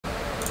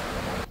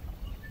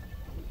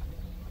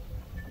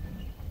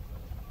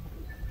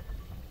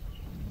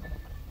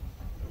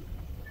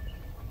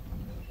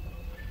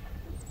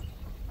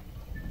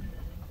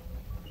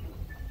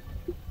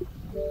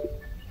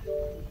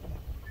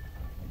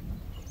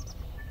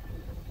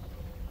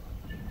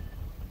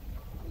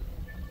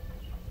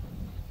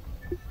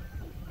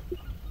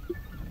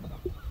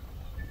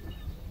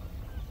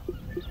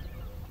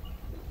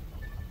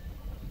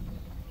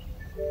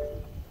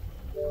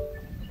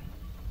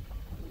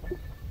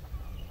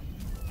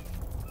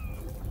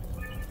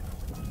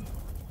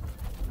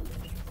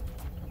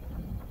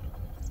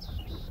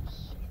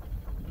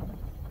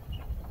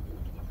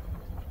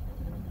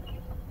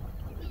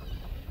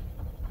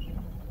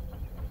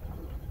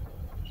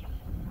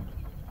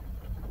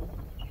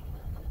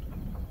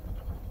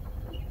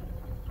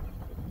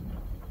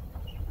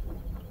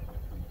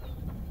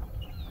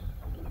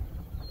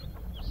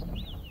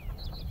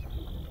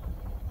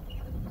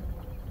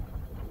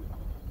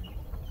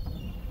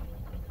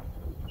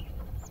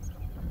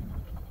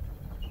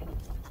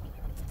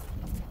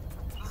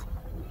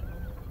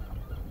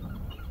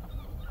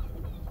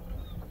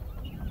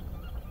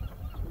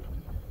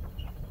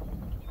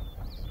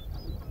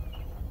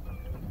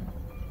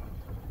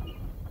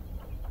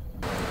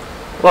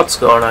What's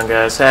going on,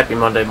 guys? Happy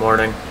Monday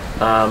morning.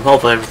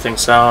 Hopefully everything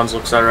looks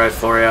alright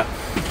for you.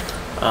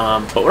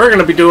 But we're going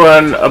to be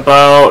doing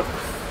about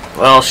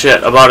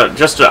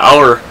just an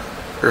hour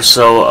or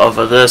so of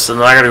this, and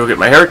then I got to go get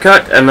my hair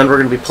cut, and then we're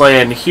going to be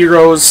playing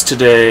Heroes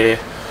today.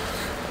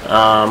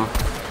 I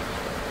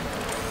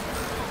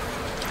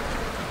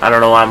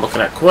don't know why I'm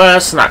looking at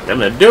quests, not going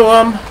to do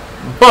them,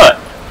 but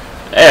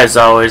as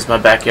always, my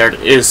backyard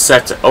is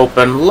set to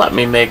open. Let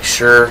me make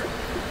sure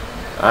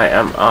I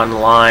am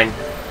online.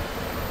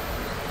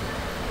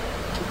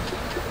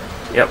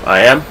 Yep, I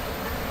am.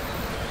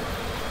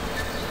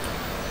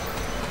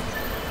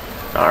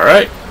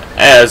 Alright.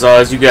 As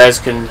always, you guys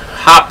can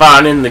hop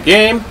on in the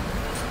game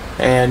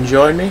and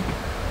join me.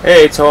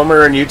 Hey,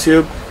 Tomer and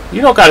YouTube.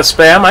 You don't gotta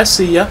spam, I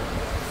see ya.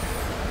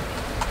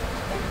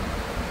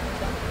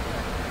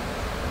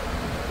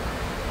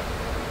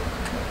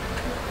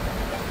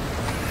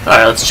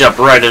 Alright, let's jump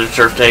right into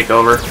Turf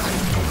Takeover.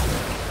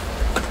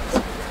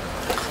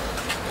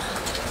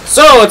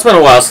 So, it's been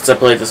a while since I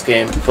played this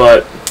game,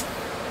 but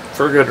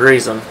for good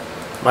reason.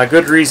 My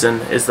good reason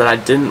is that I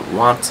didn't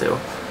want to.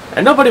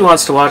 And nobody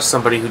wants to watch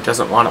somebody who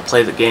doesn't want to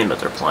play the game that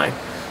they're playing.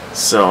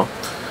 So,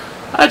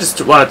 I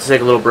just wanted to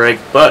take a little break,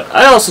 but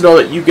I also know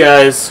that you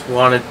guys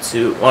wanted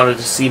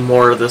to see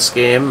more of this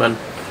game, and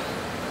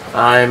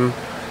I'm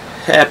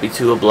happy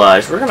to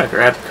oblige. We're gonna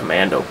grab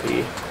Commando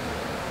P.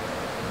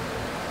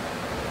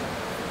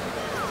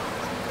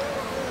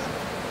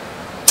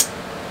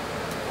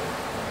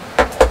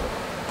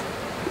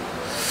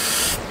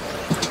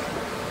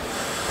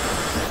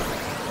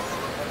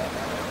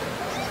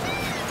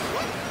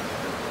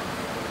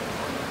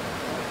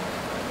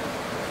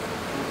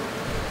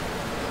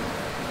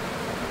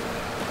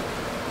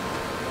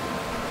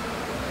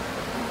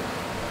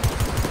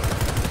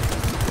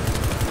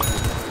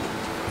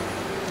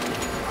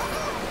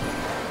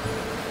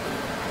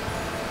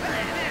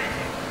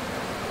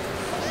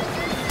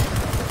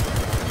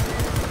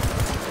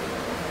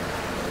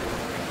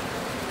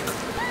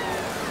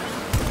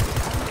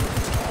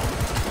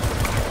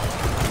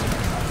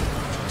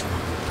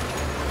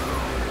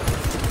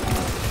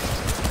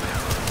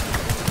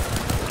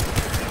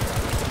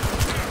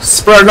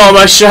 Spreading all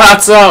my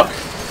shots out.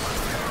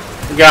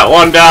 We got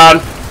one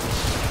down.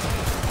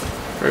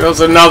 There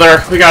goes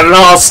another. We got an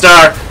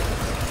all-star.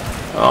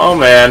 Oh,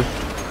 man.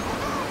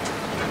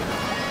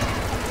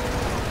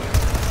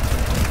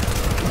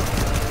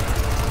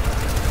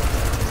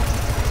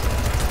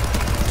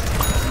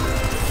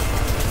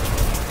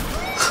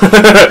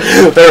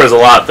 There was a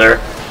lot there.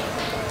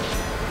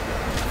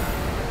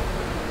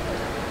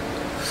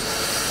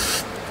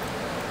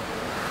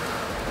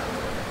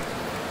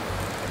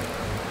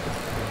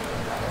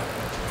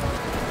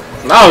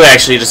 I'll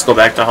actually just go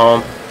back to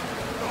home.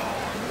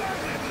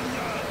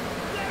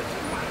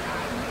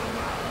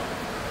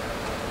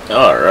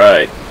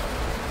 Alright.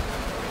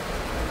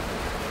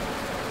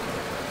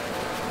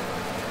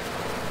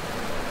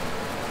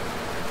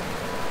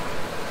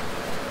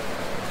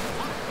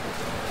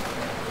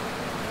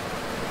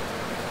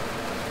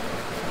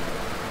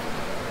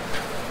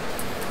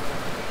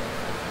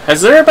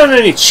 Has there been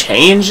any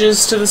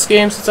changes to this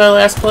game since I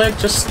last played?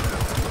 Just...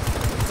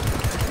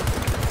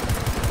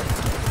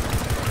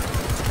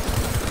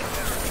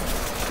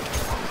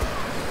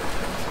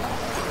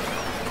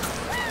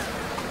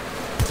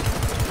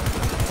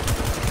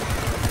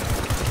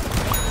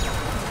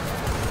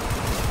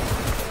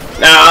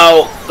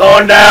 No!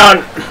 Going down!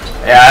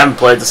 Yeah, I haven't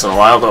played this in a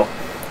while, though.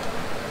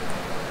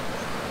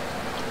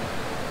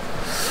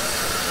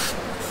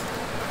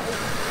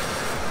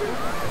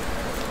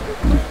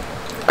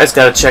 I just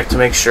gotta check to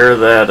make sure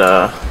that,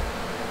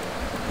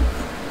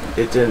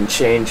 it didn't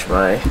change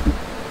my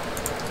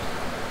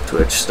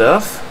Twitch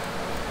stuff.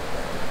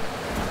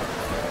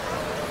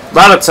 A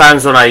lot of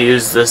times when I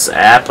use this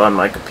app on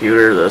my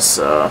computer, this,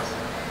 stuff,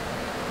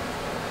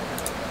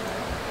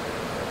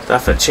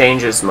 it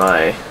changes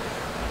my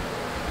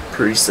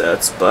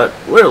presets, but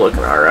we're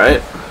looking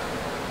alright.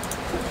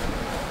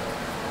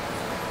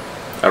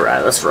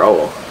 Alright, let's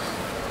roll.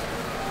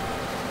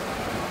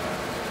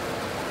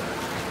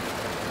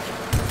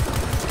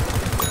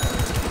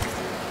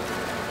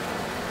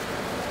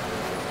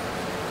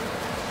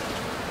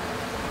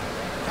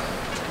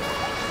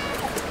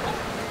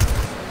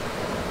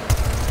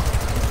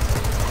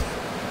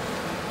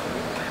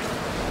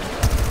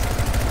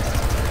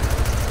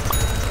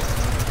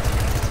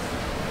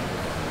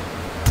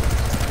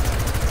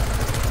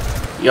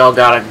 Y'all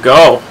gotta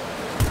go.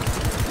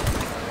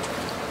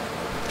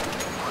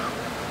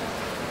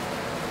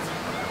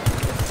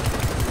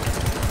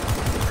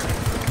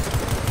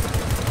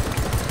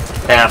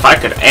 Yeah, if I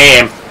could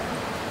aim,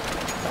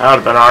 that would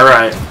have been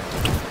alright.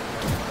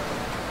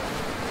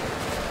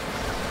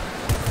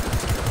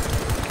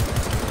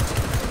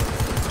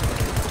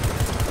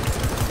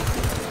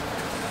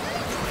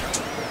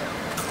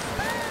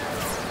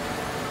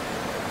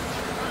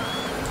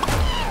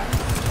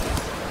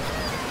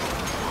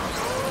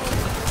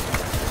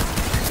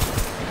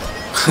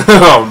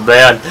 Oh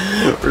man,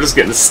 we're just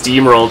getting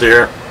steamrolled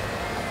here.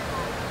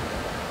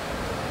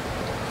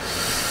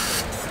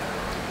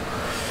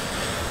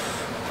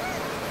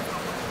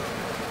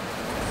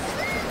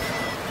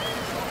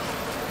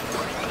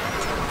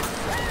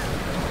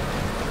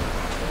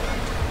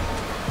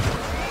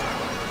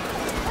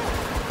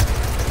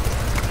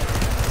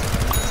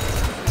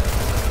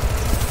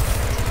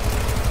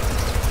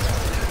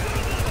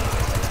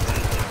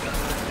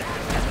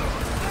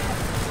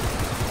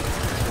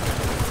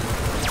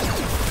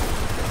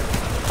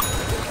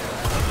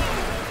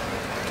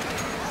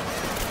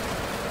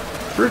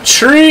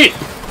 Retreat!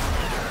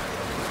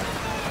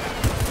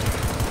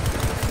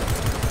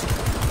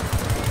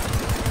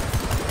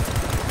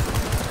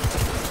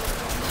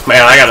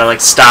 Man, I gotta like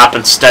stop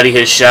and study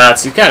his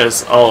shots. He kind of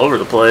is all over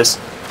the place.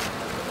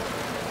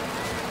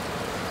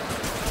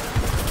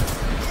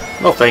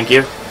 No, thank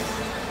you.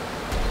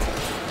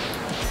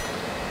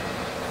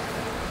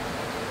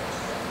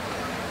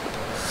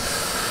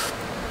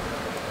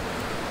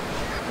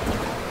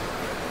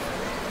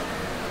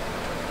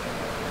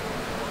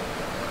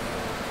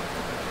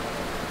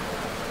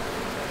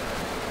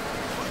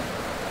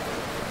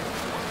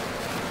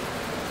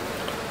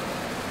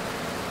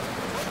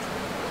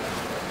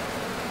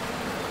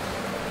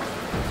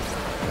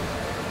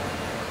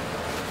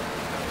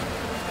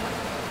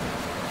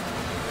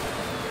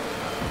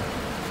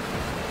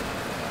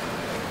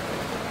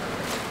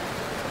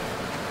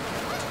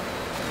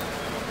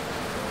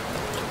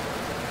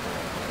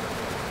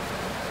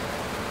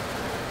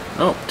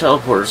 Oh,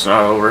 teleporter's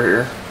not over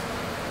here.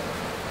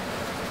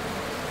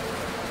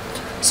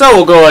 So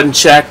we'll go ahead and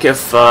check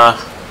if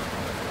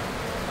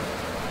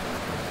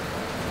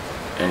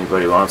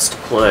anybody wants to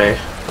play.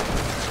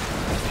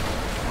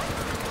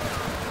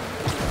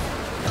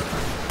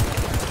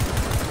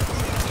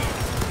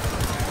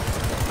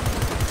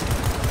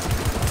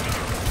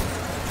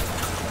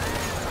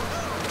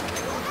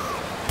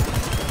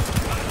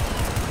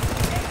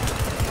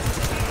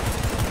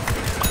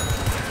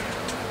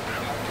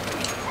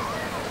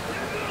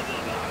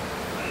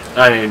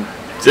 I mean,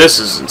 this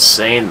is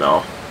insane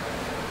though.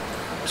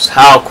 Just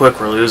how quick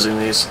we're losing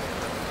these.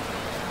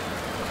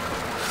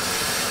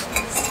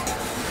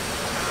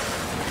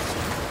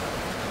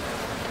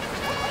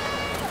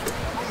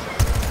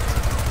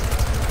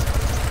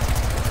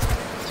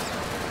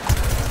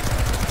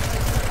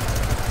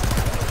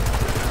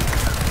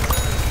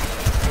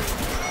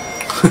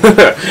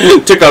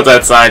 Took out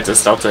that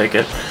scientist, I'll take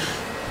it.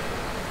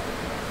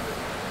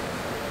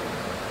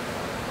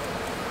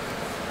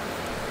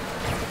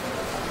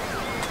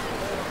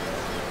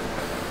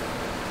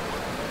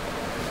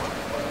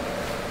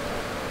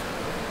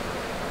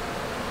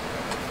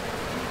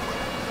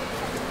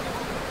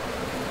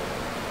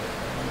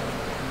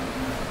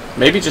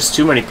 Maybe just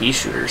too many pea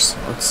shooters.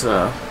 Let's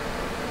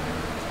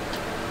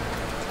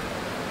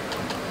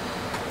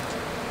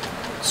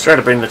try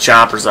to bring the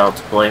choppers out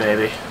to play,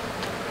 maybe.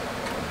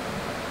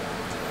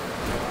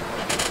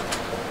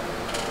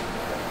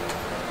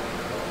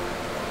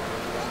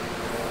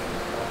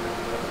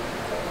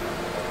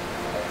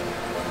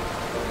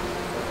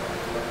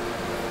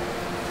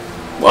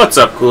 What's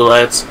up, cool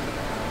lads?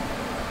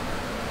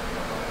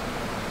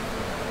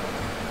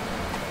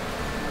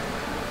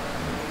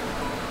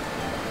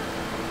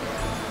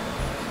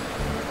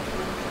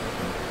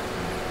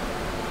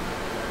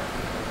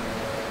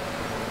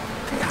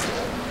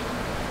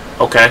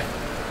 Okay.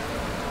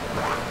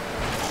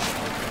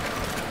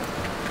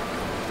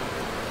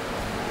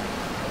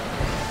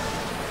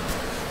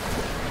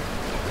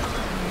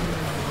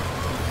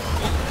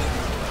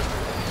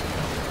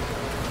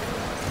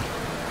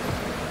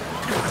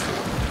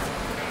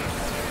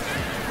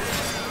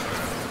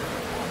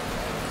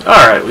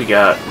 Alright, we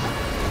got...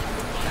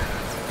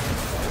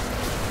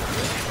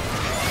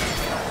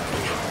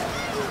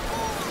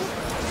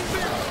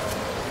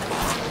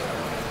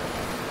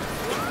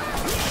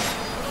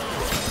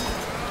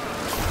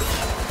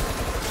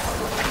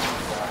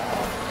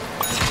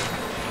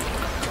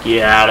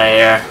 Get out of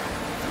here.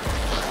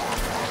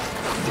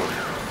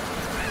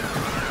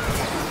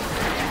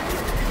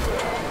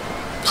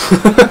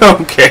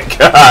 Okay,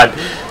 God.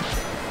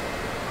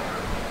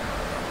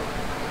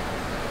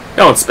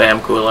 Don't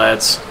spam cool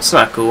lads. It's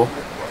not cool.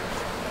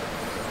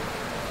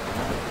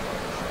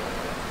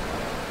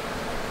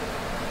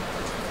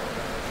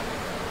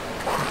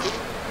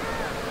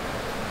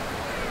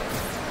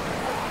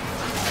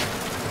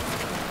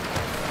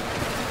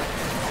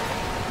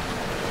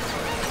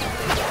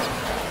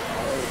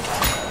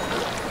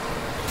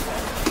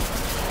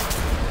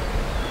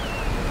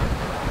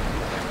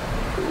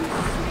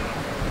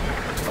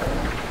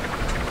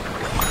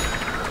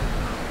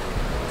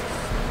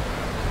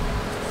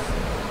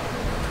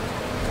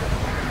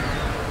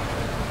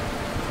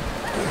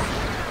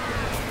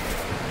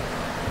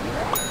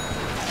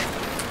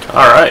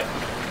 Alright.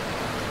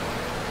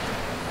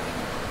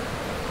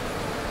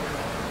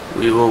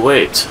 We will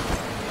wait.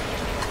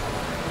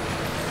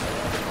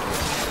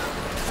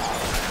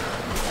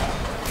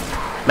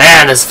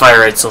 Man, this fire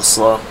rate's so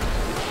slow.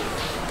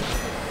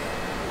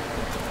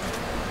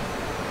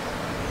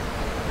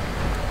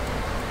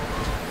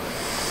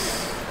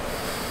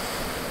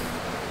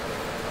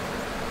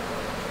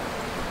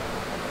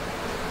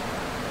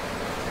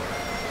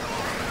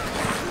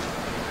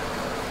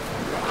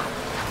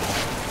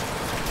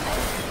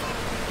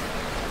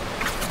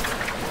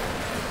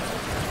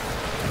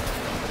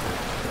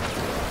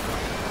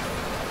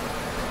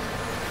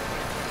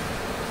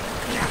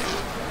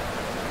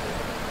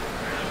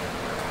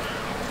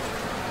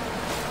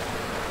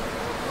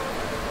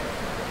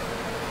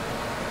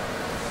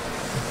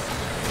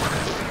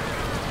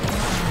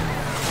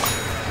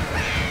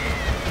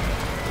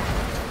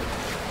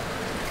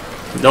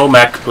 No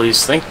mech,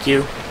 please. Thank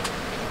you.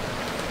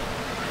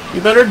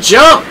 You better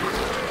jump!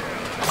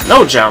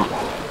 No jump.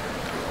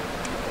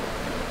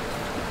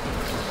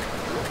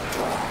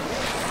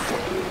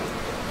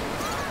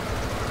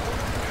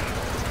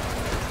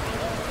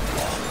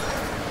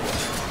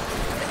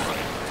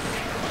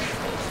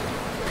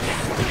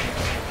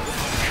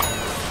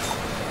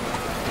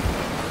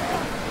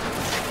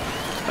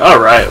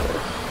 Alright.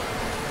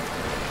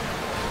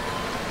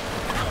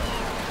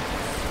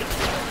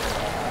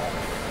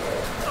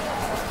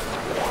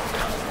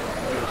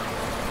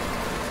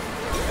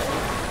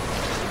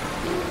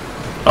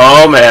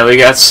 Oh man, we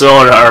got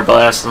sonar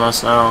blasting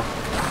us now.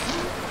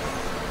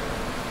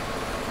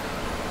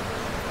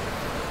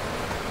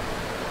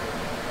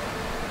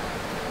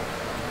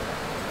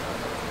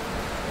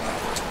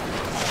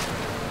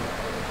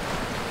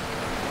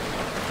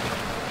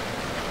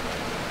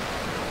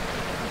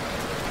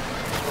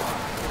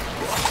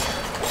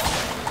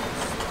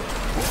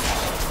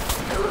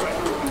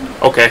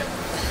 Okay.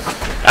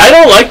 I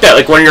don't like that.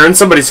 Like, when you're in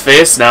somebody's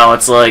face now,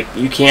 it's like,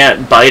 you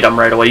can't bite them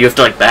right away. You have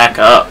to, like, back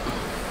up.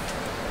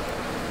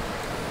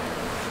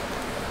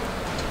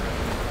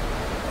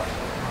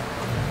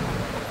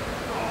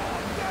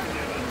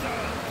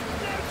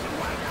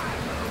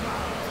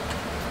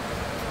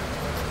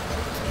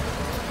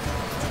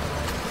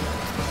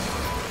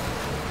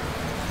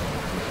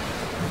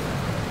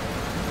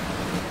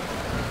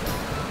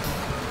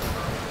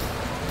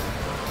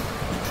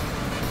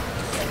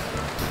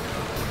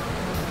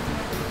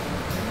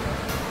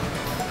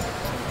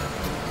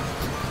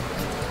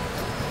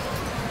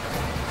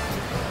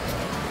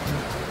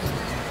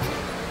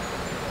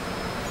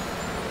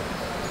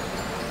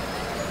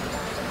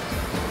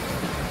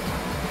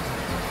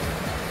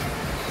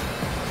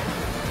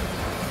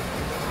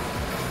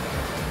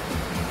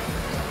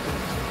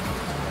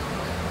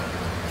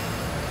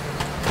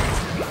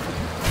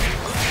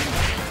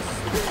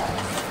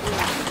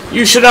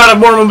 You should not have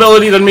more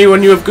mobility than me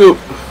when you have goop.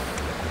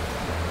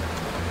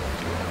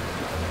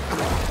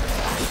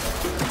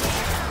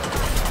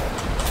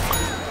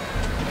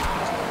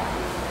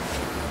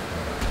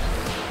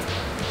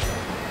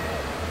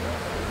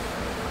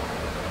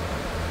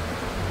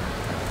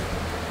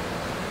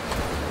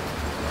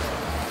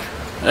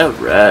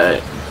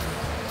 Alright.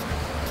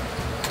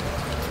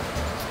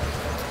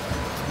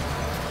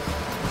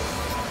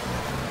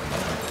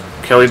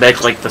 Can we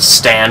make, like, the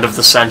stand of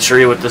the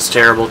century with this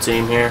terrible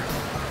team here?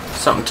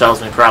 Something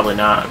tells me probably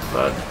not,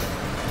 but...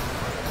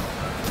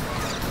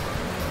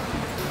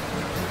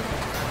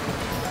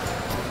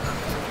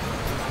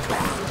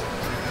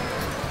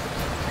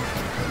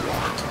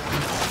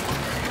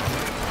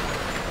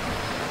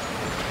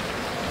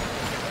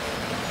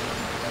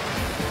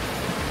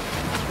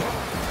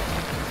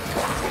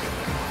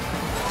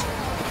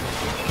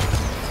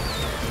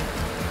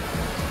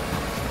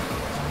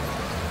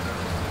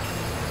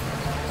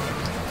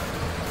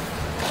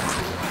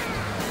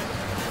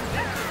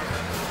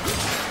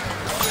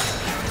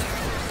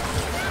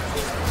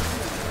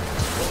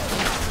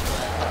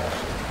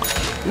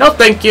 No,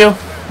 thank you.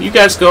 You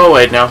guys go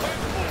away now.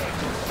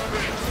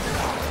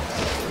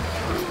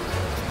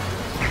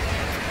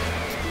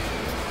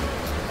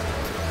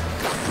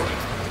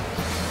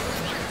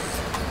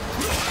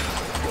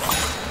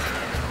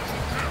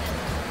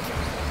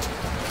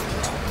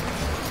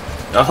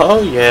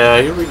 Oh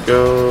yeah, here we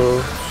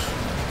go.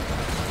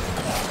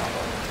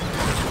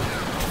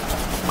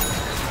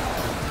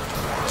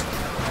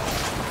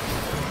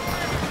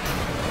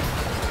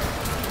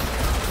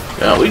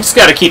 Yeah, we just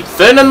gotta keep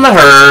thinning the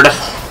herd.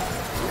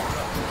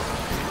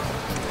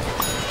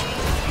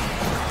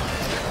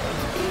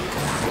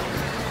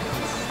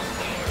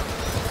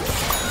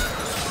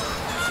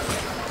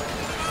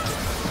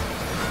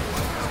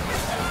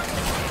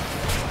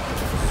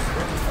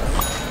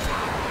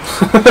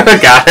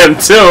 Got him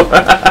too.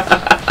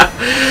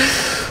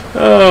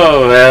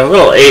 Oh man, a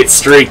little 8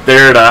 streak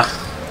there to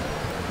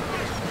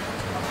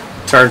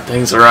turn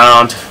things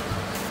around.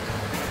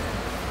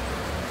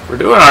 We're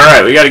doing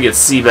alright, we gotta get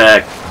C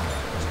back.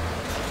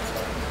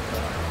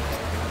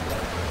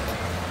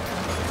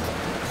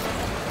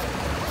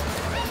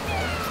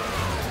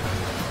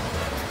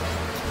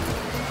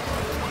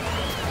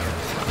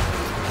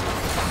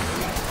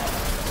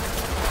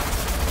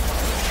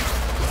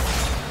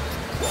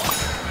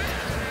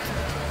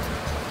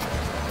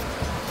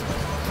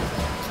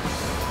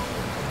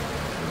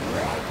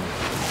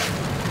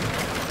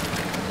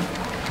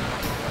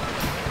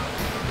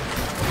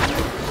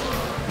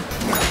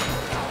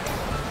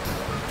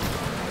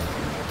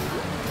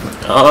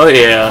 Oh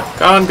yeah,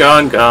 gone,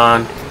 gone,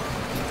 gone.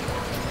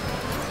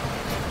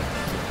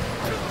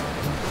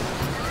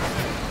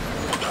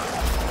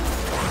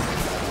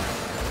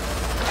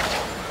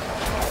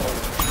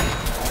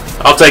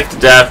 I'll take the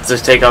death to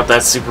take out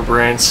that super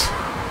brains.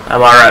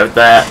 I'm alright with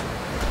that.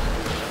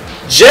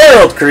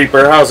 Gerald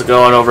Creeper, how's it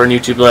going over in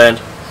YouTube land?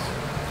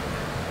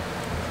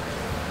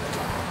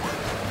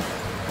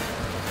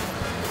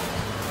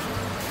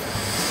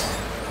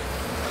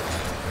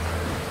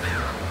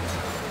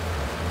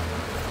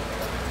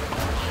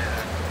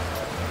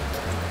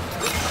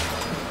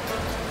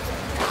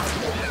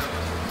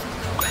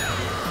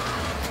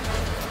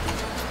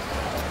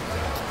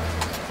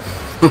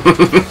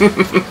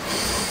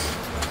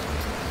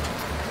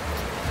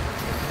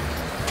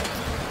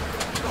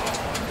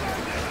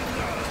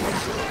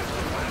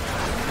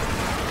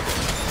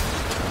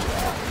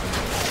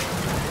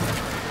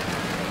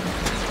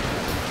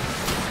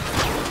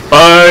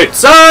 Bite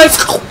size!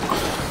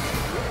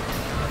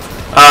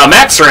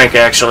 Max rank,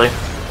 actually.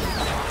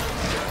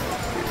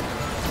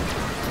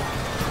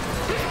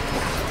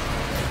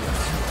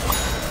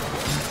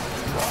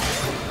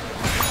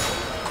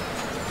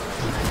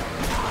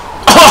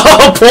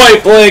 Oh,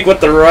 point blank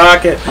with the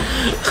rocket.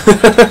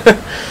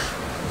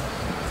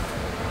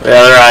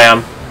 Yeah, there I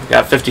am.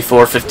 Got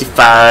 54,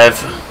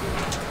 55.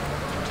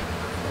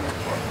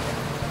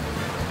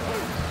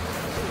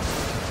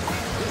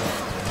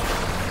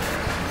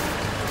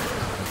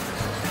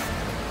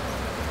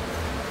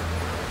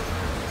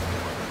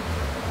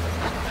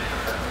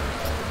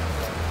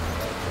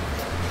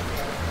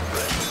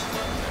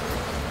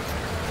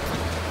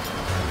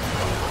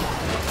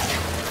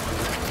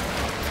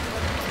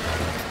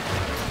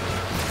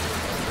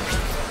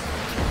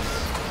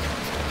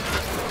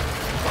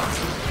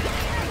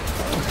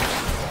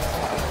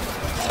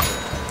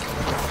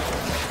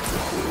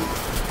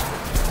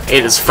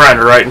 Ate his friend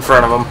right in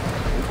front of him.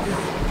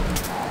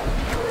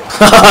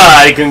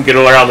 He couldn't get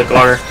around the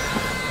corner.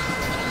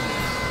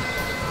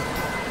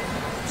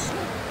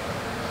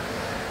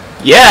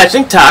 Yeah, I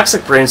think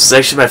Toxic Brains is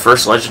actually my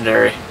first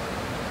legendary.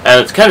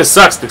 And it kind of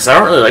sucks because I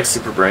don't really like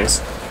Super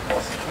Brains.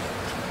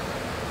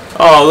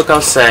 Oh, look how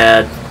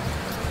sad.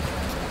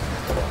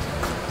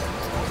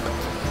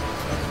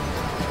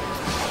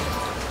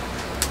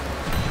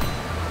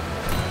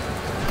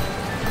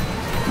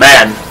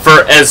 Man,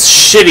 for as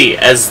shitty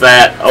as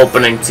that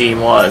opening team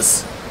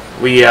was,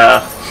 we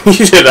you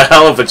did a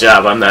hell of a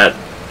job on that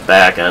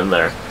back end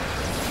there.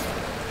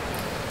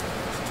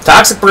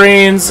 Toxic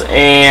Brains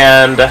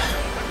and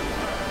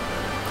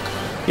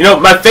you know,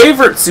 my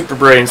favorite Super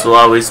Brains will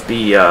always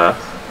be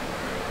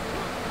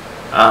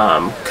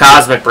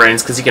Cosmic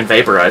Brains because you can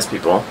vaporize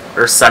people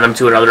or send them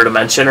to another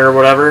dimension or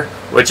whatever,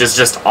 which is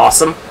just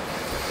awesome.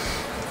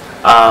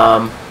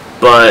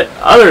 But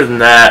other than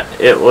that,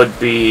 it would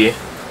be.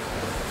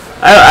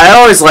 I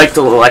always liked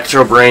the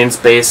Electro Brains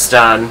based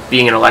on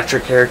being an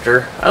electric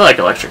character. I like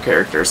electric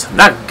characters. I'm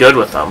not good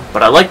with them,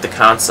 but I like the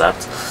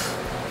concept.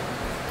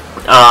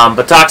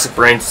 But Toxic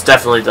Brains is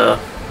definitely the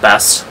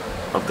best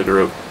of the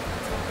group.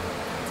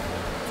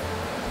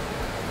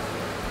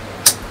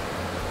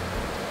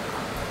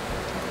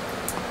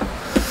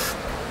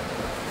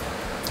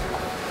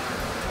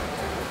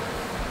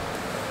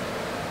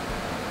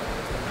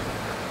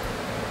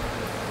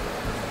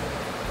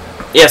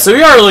 Yeah, so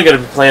we are really going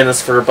to be playing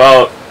this for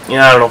about, you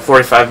know, I don't know,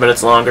 45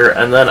 minutes longer,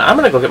 and then I'm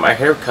going to go get my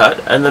hair cut,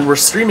 and then we're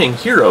streaming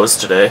Heroes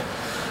today,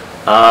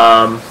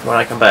 when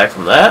I come back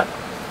from that,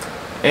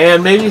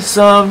 and maybe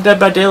some Dead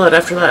by Daylight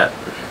after that.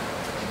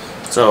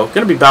 So,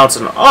 going to be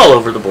bouncing all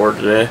over the board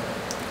today.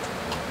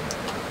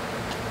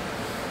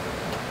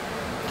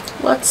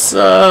 Let's,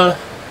 man,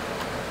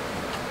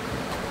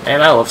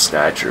 I love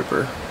Sky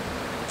Trooper.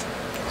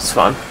 It's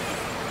fun.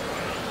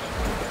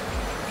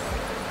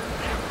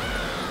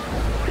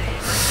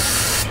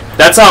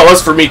 That's how it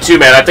was for me too,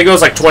 man. I think it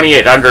was like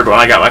 2,800 when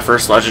I got my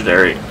first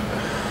legendary.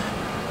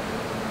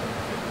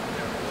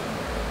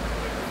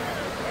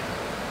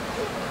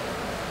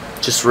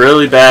 Just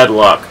really bad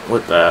luck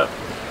with that.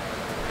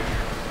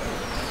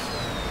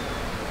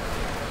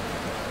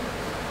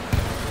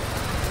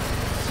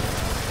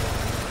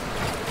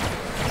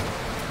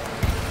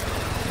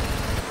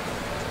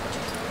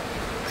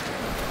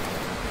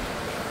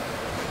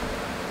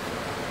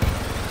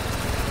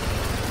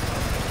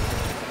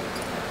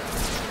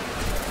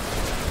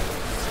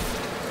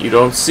 You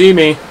don't see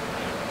me.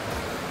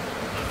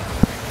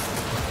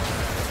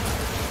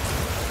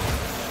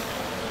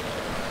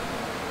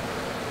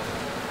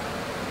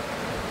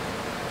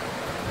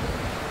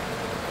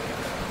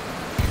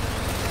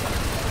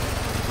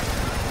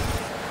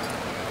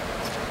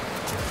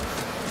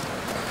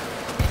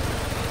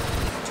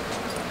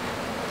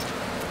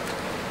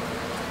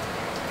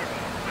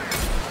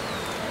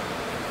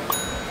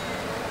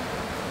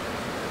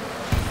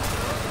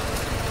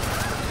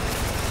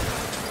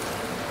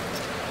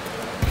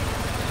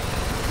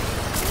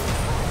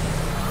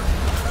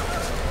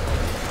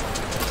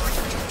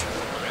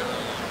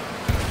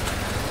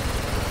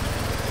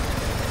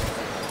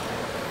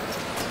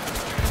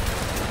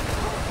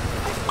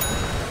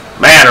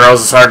 Man, Rose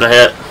is hard to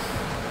hit.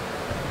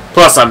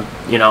 Plus, I'm,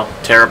 you know,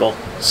 terrible,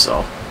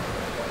 so.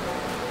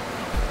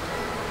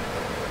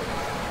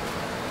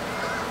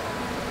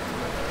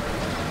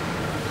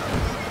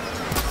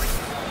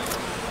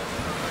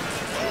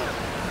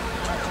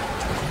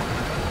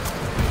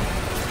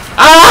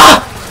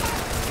 Ah!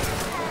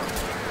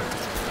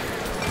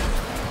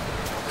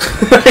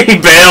 He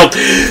bailed.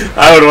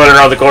 I would have went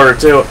around the corner,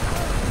 too.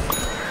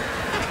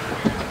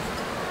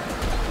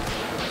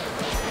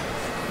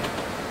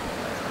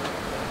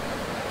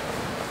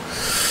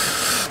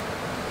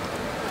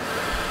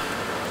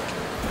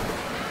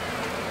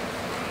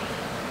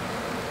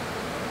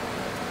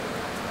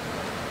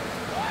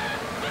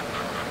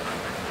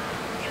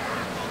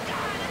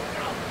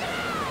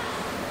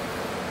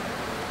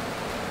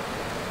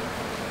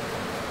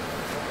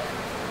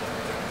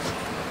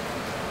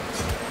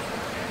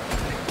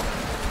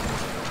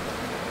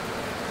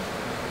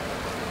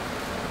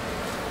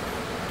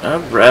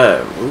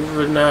 Alright,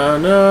 moving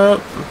on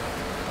up.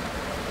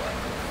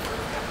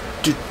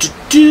 Do do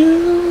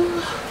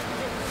do.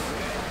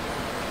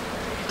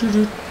 Do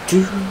do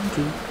do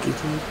do do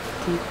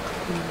do.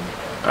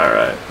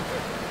 Alright.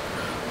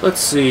 Let's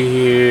see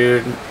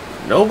here.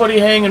 Nobody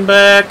hanging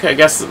back.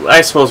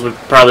 I suppose we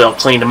probably all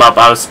cleaned them up.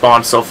 I was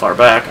spawned so far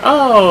back.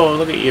 Oh,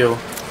 look at you.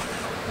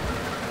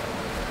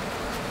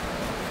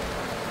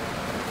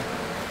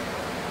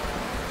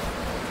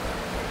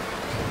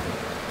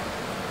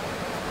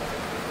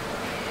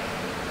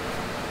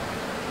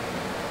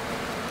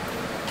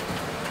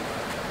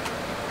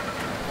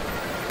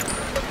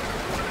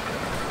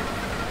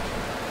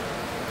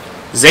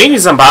 Zany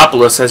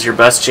Zombopolis has your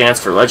best chance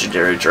for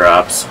legendary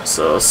drops,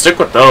 so stick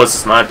with those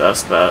is my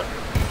best bet.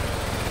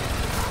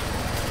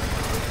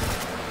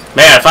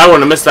 Man, if I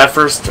wouldn't have missed that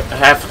first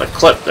half of the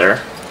clip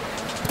there.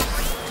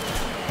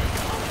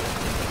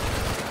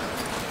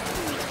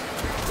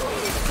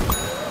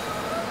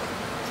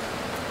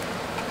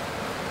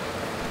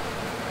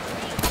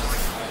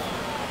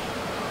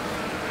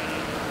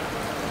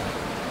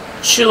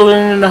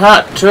 Chilling in the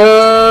hot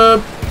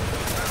tub.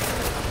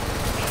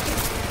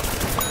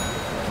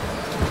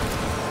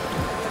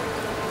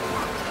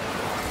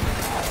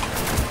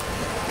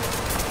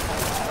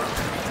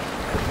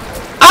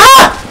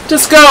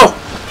 Just go!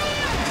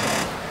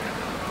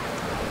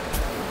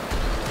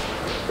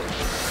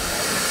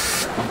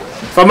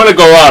 If I'm gonna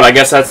go out, I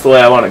guess that's the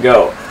way I want to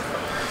go.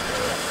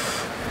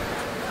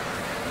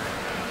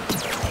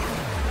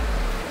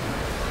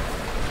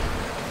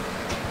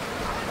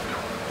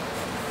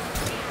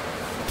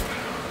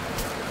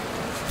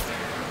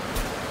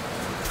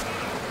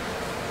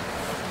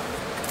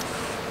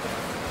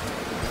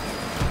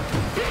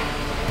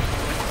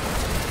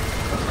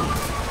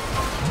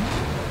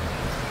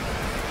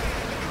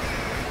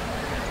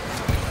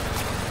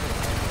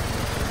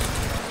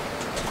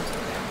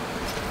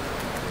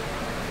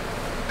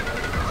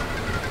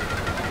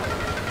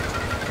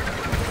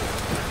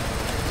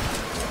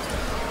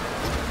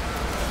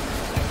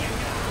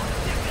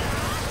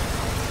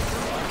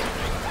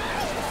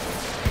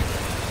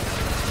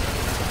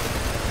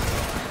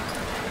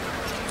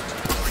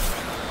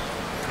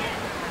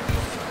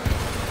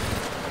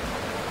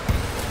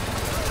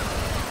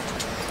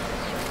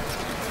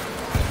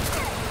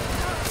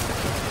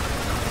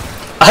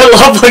 I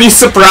love when you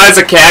surprise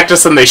a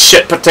cactus and they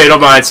shit potato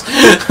mines.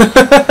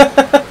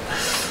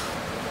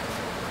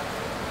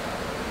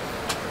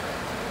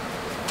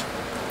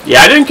 Yeah,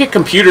 I didn't get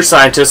computer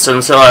scientist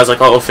until I was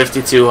like, oh,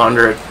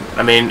 5200.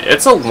 I mean,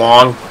 it's a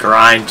long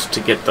grind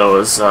to get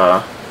those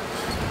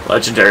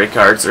legendary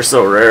cards. They're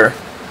so rare.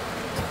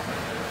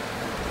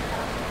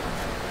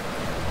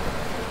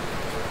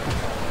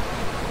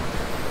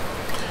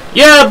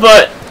 Yeah,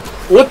 but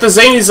with the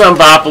Zany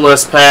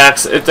Zombopolis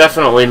packs, it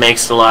definitely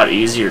makes it a lot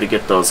easier to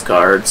get those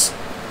cards.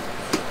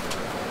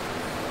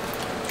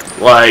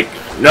 Like,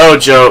 no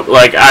joke,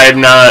 like, I'm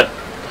not...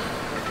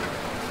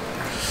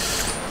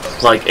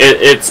 Like,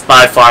 it's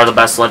by far the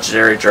best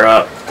legendary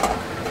drop.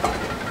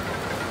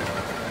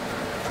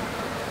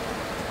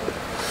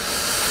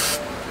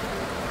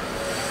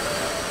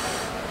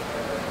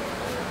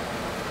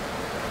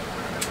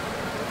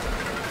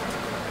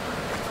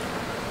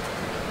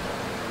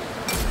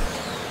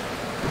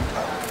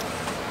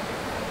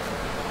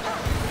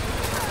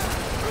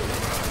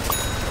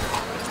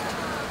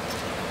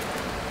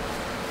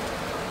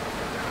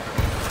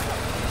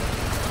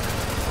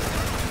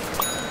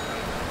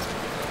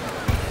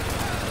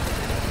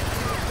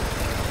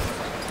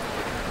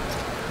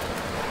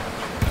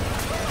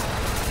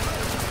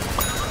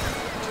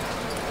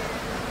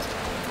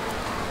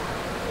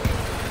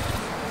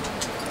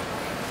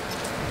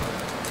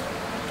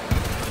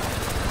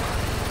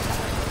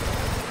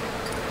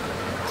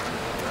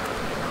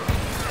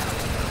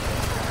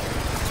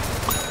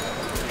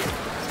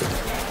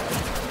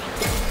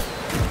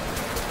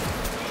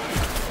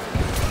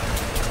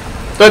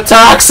 The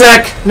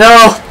toxic!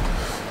 No!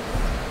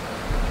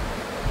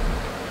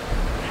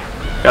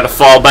 Gotta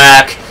fall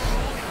back.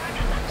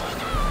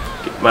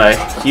 Get my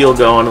heal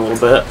going a little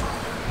bit.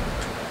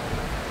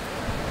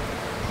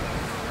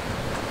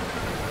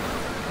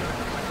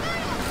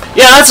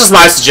 Yeah, that's just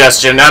my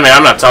suggestion. I mean,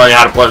 I'm not telling you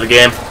how to play the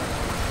game.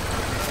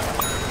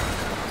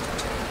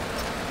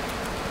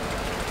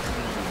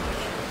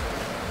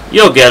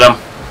 You'll get them.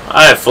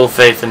 I have full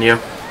faith in you.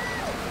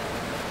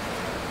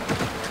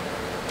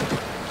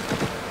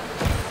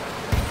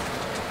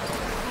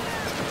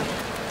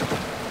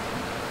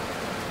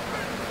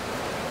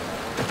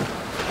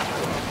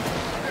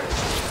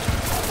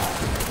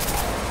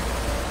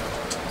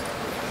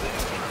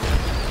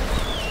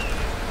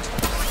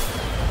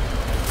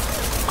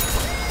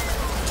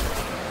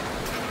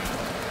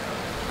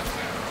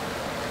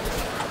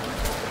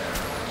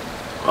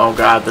 Oh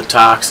god, the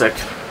toxic.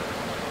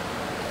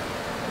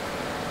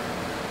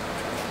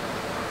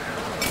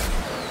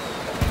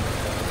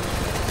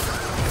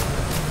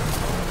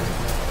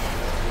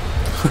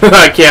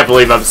 I can't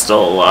believe I'm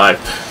still alive.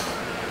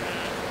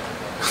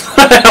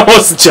 I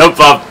almost jump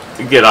up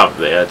to get off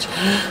the edge.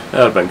 That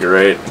would have been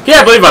great.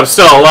 Can't believe I'm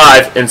still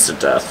alive. Instant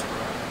death.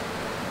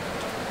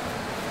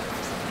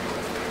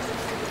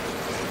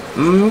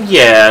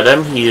 Yeah,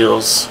 them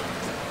heals.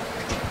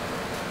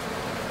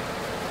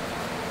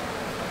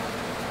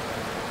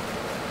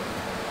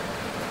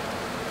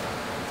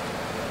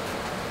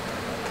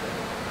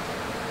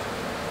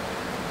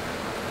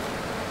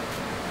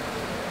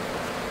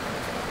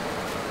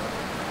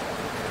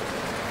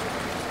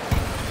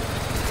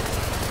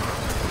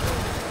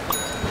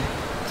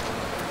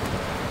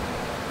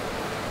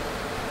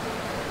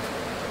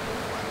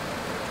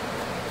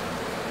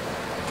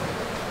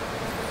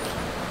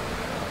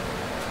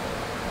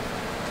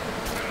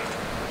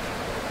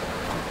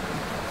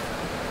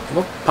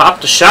 Well,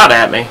 popped a shot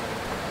at me.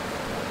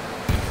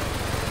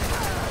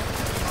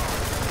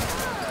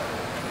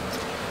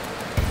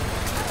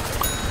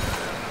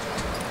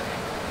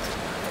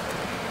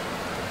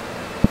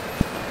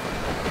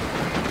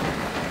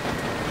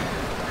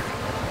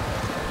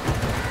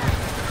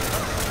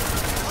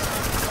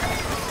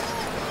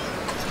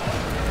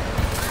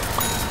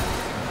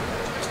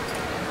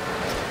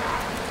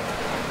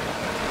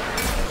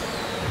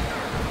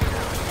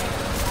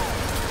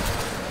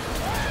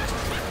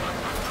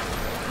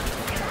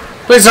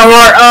 Please no more.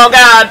 Oh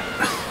God.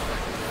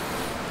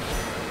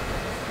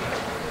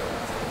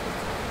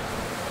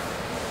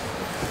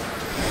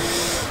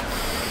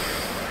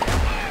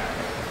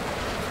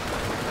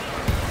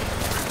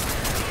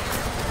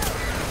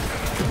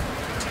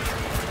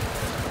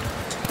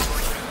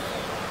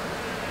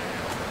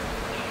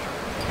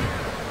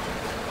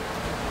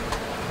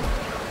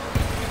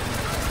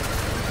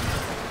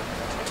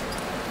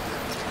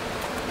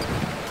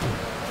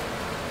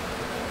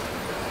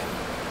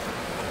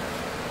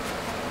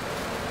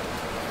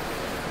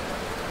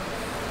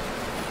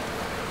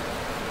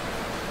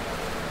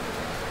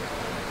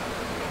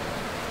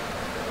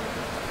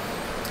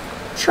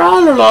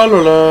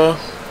 Tra-la-la-la-la.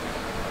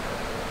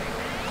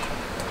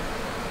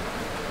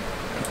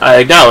 I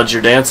acknowledge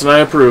your dance and I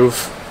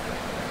approve.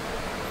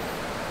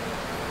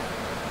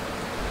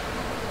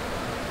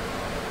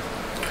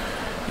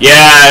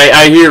 Yeah,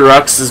 I hear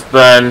Rux has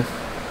been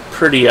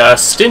pretty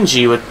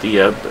stingy with the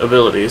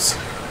abilities.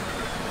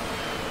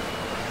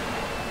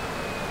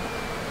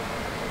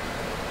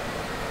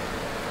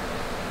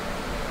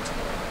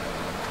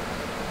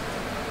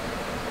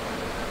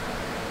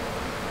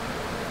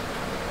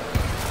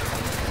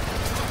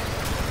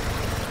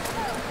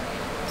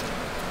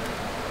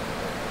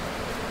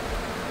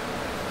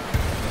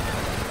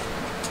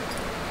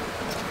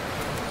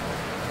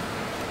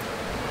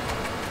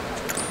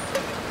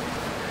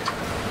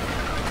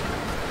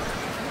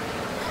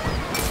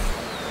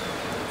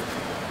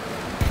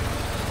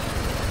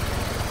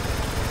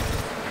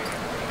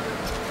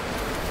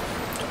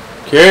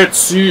 Can't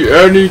see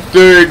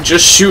anything,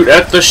 just shoot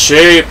at the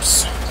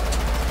shapes.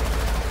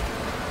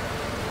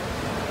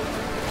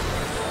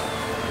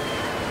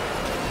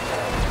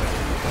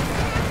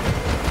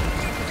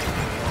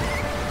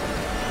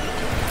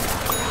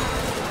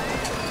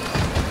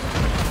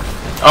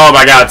 Oh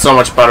my God, so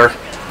much better.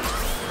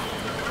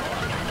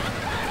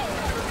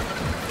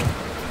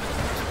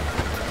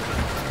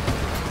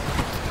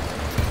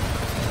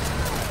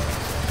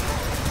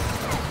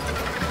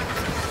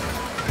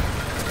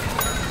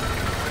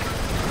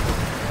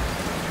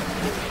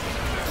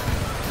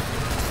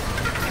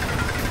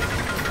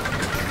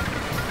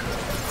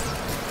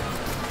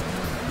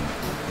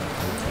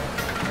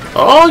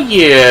 Oh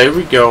yeah, here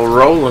we go,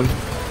 rolling.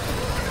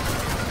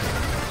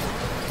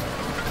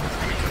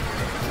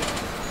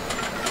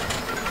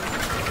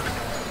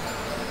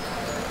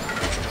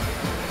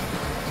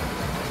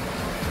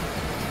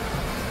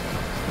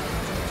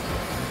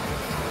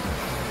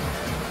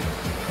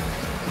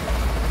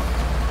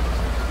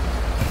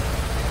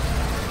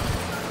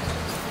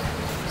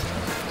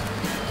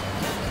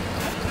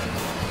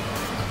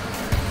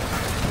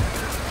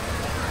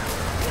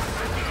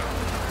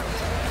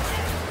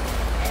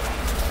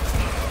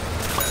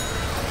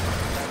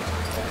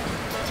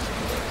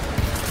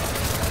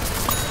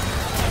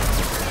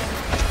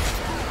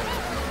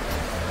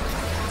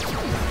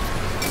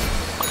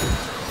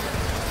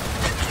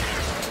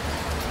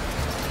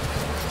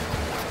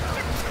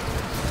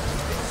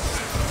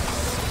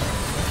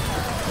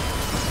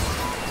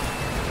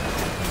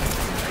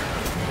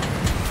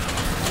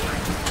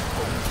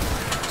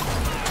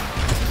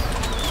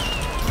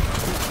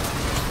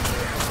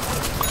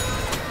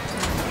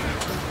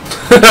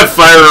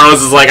 Fire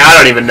Rose is like, I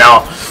don't even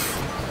know.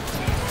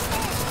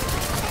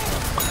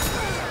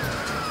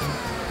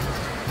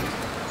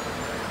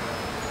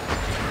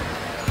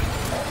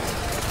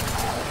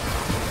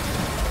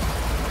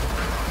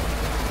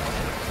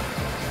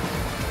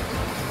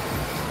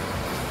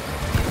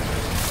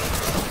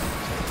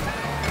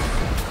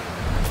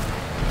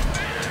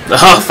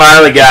 Oh,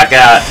 finally got.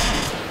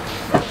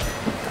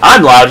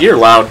 I'm loud, you're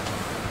loud.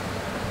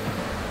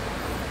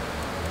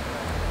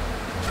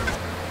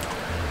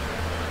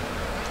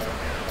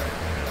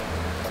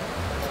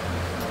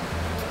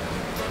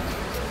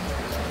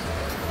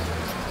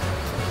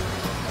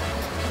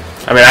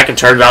 I mean, I can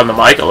turn down the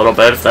mic a little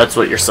bit if that's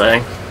what you're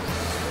saying.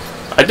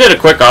 I did a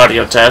quick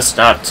audio test,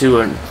 not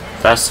too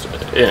invested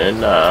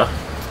in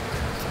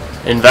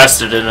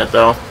it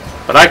though.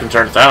 But I can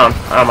turn it down.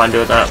 I don't mind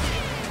doing that.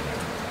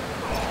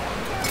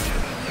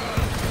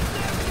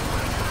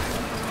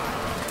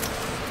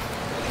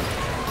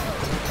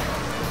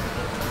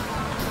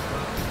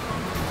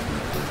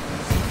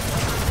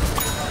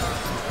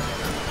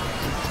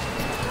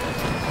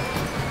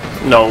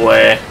 No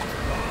way.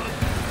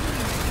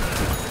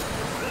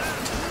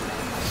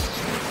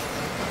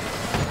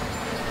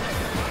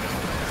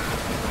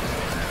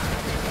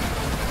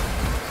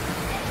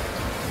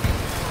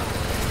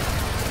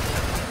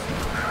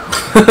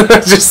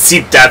 Just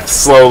see death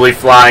slowly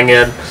flying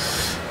in.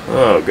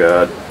 Oh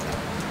god.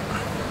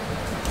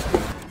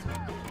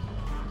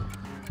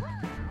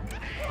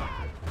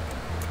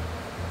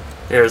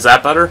 Here, is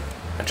that better?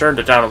 I turned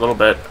it down a little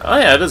bit. Oh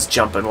yeah, it is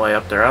jumping way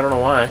up there. I don't know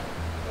why.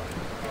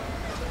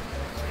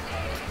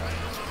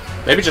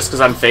 Maybe just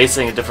because I'm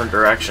facing a different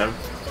direction.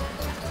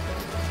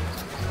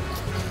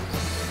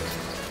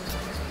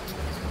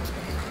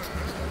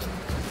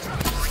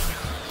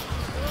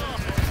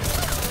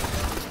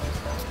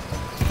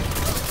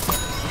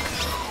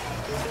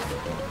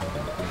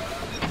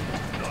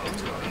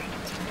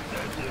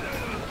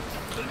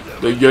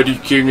 The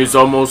Yeti King is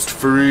almost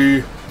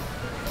free.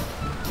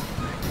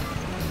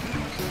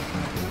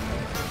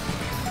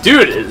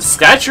 Dude,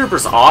 Sky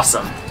Trooper's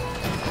awesome.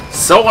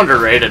 So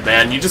underrated,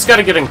 man. You just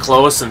gotta get in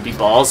close and be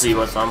ballsy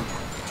with them.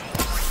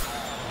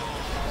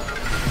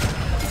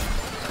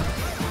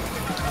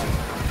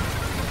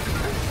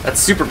 That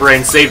Super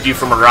Brain saved you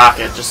from a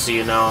rocket, just so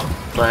you know.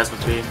 Plasma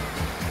Beam.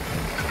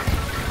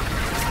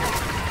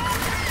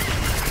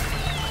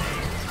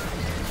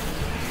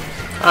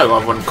 I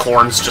love when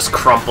corns just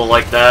crumple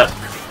like that.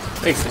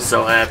 Makes me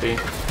so happy.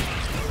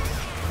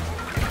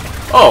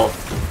 Oh!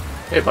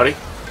 Hey, buddy.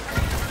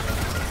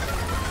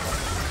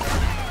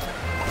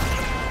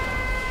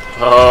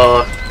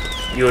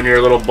 You and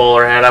your little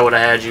bowler hat, I would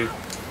have had you.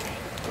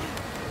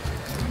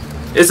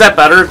 Is that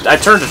better? I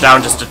turned it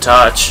down just a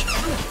touch.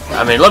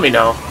 I mean, let me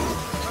know.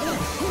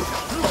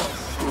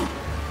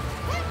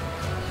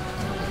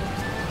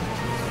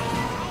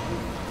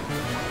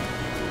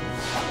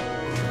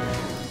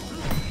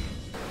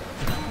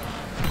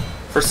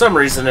 For some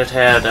reason it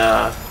had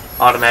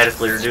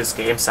automatically reduced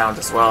game sound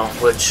as well,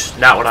 which,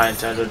 not what I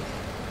intended.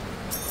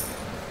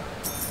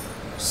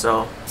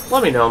 So,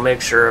 let me know, make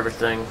sure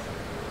everything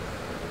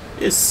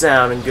is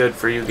sounding good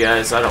for you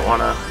guys. I don't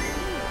want to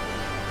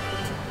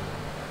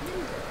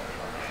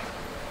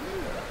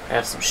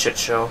have some shit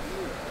show.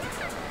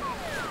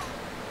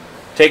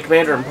 Take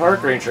Commander and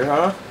Park Ranger,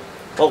 huh?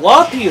 Well,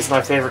 Loppy is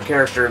my favorite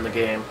character in the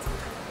game.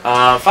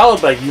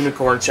 Followed by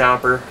Unicorn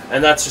Chomper,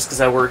 and that's just because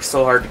I worked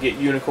so hard to get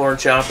Unicorn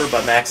Chomper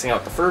by maxing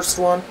out the first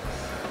one.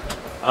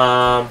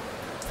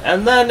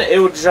 And then it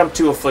would jump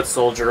to a Foot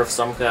Soldier of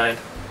some kind.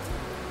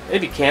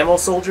 Maybe Camo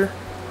Soldier?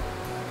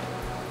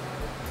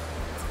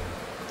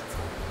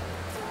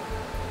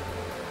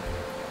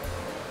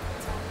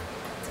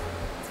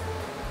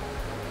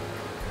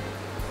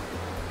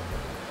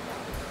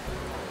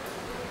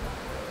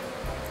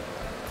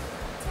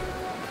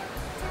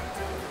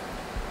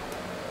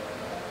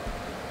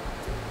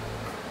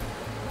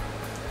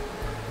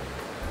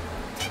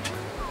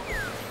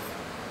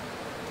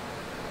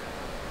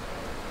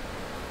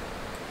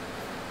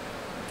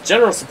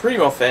 General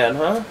Supremo fan,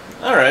 huh?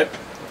 Alright.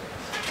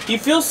 He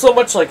feels so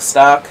much like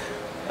stock,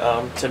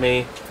 to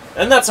me.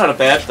 And that's not a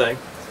bad thing.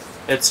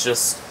 It's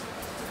just...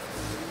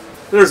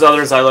 there's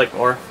others I like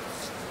more.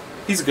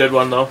 He's a good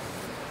one, though.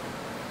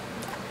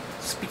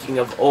 Speaking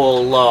of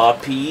old Law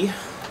P,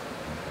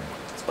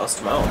 let's bust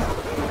him out.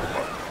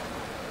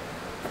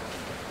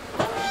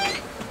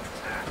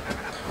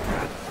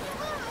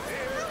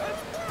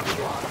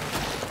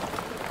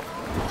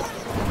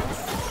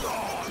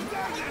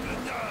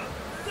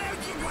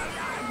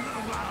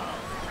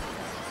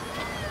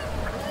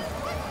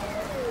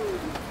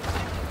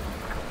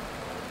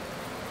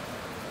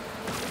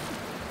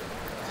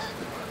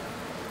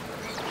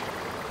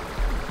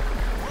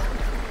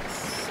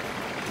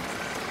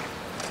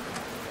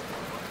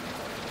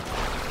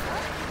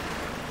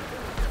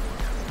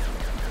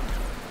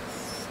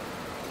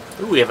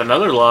 Ooh, we have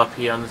another Law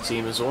P on the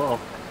team as well.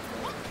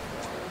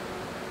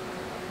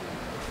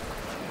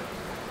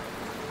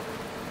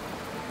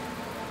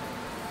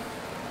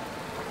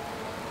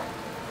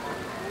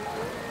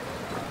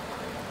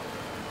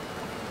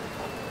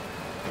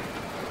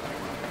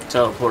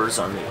 Teleporter's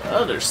on the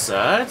other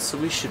side, so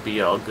we should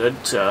be all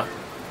good to...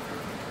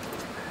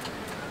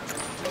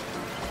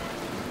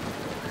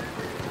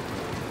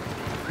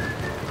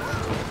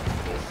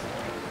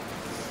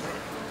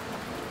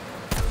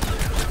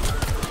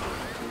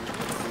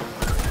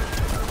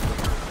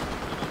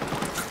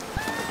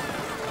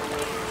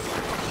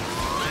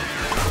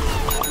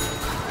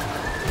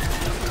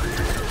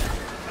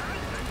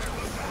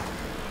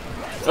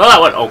 Oh,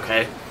 that went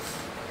okay.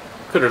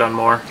 Could have done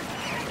more.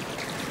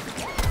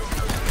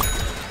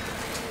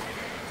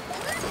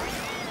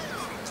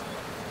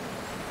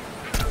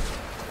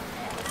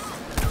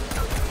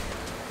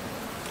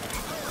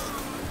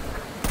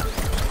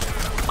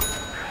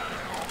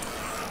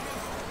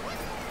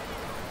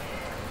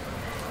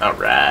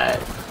 Alright.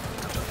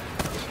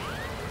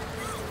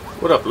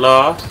 What up,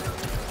 Law?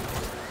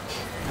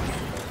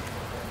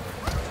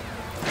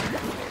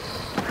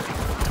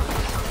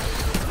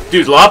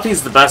 Dude,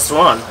 Loppy's the best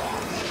one.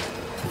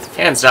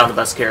 Hands down the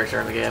best character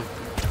in the game.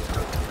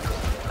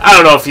 I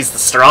don't know if he's the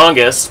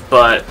strongest,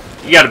 but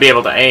you gotta be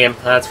able to aim,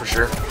 that's for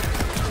sure.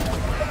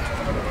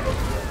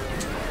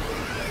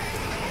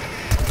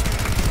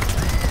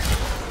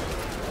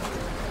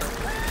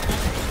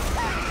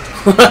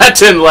 That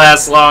didn't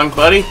last long,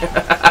 buddy.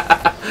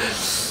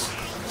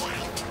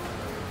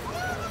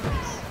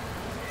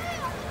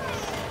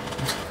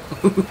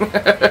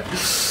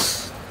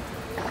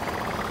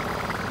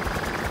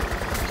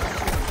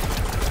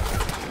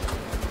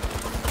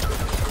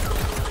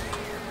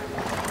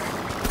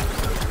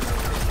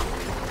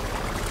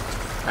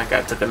 That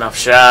guy took enough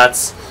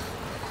shots.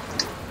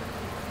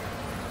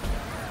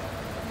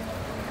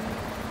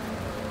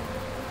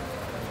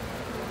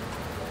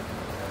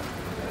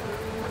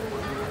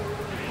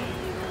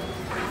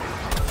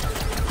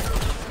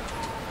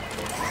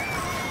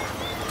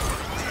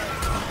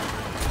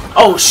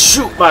 Oh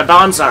shoot, my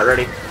bomb's not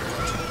ready.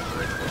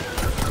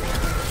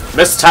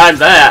 Mistimed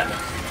that.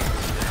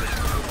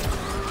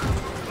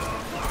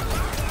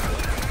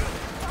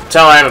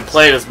 Tell I haven't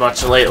played as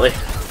much lately.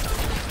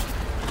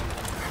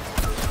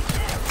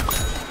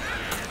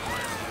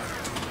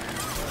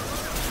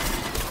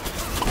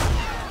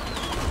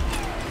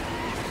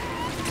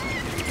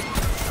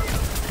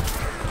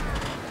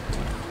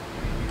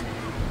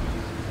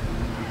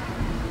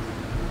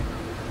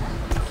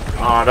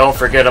 Oh, don't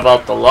forget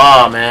about the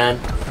law, man.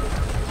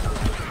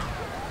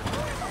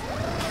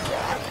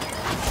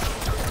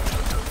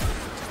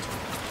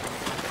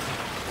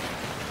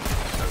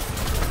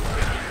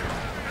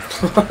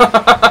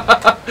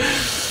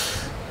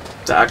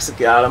 Toxic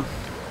got him.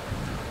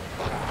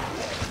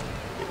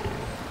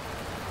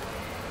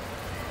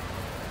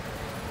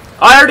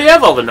 I already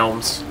have all the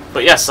gnomes.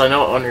 But yes, I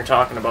know what one you're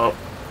talking about.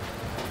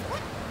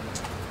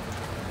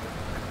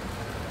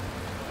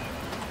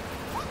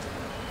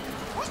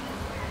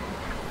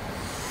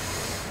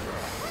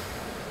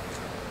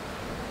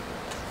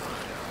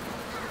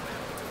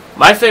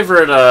 My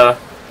favorite, I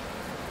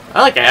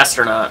like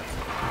Astronaut.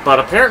 But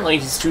apparently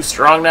he's too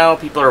strong now.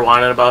 People are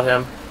whining about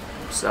him.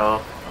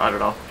 So, I don't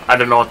know. I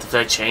don't know if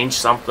they changed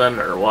something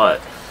or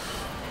what.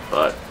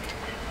 But...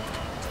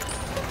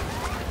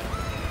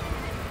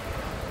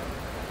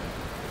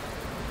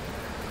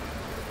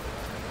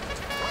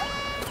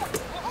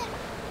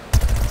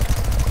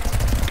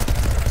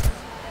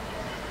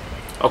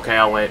 okay,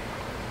 I'll wait.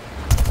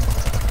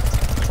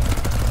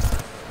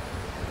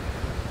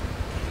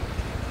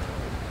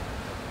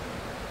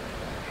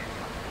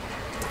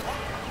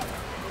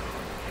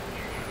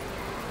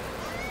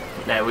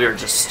 Man, we are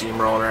just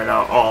steamrolling right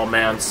now. Oh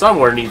man,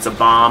 somewhere needs a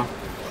bomb.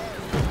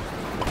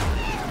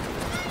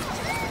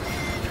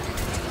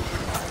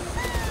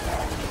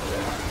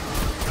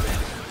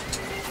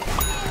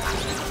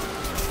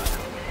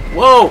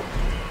 Whoa!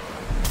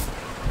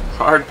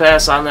 Hard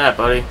pass on that,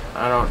 buddy.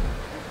 I don't...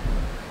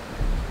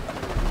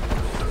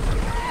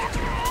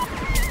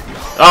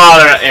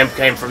 oh, that imp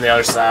came from the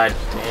other side.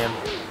 Damn.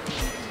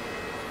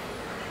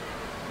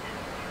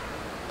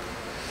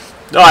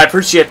 No, I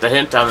appreciate the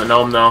hint on the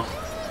gnome, though.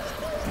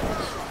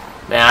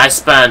 Man,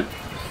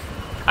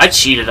 I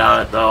cheated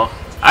on it, though.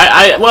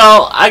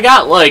 Well, I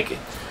got, like,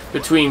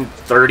 between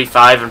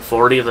 35 and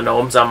 40 of the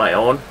gnomes on my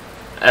own.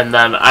 And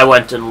then I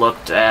went and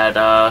looked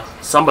at,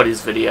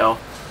 somebody's video.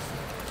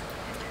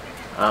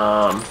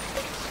 Probably,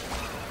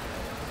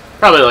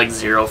 like,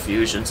 Zero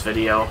Fusion's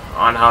video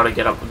on how to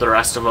get up the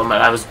rest of them.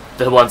 And I was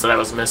the ones that I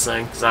was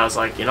missing. Because I was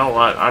like, you know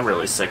what? I'm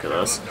really sick of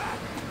this.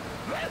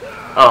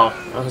 Oh.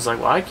 I was like,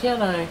 why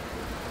can't I...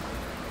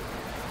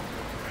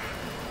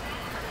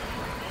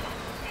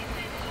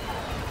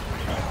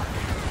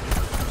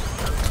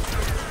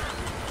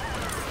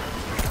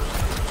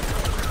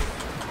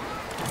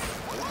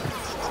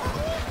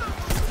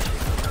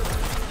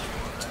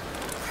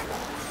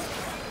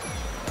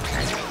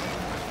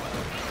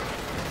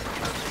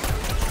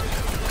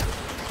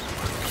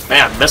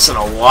 Man, I'm missing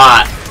a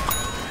lot.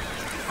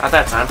 Not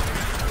that time.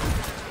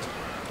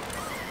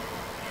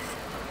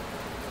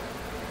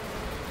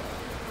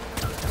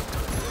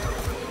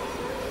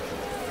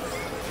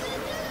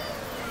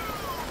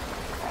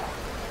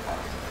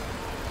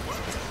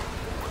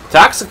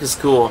 Toxic is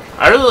cool.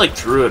 I really like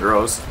Druid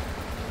Rose.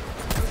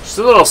 She's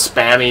a little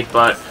spammy,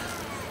 but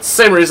it's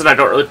the same reason I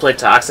don't really play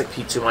Toxic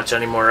P too much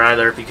anymore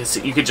either, because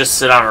you could just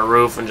sit on a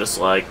roof and just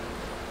like...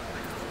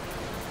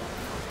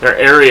 their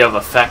area of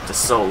effect is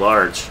so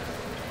large.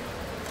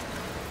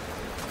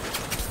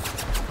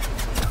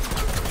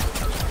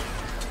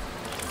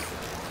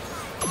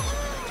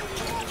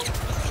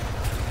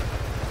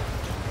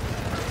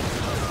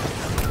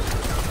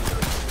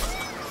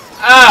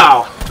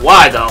 Ow!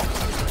 Why though?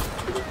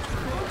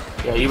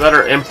 Yeah, you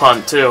better imp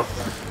hunt too.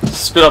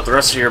 Spit up the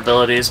rest of your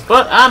abilities,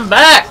 but I'm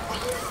back!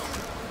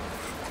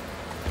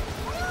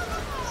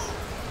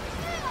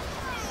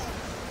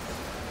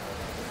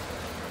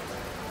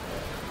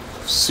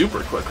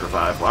 Super quick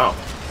revive, wow.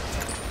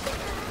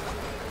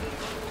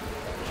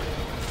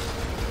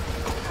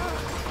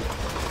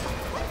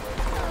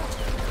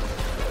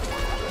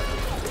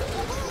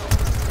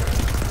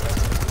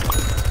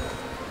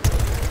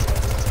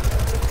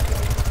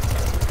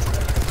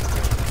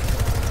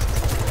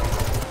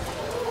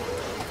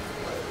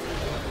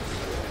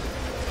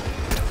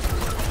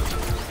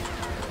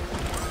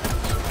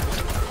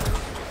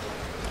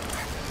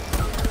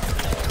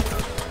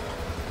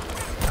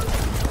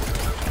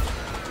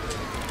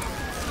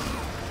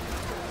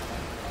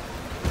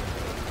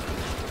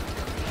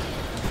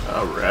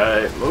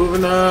 Alright,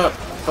 moving up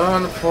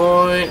on the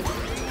point.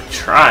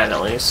 Trying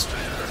at least.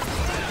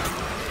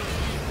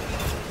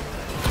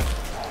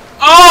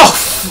 Oh!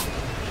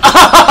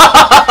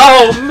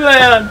 Oh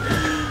man!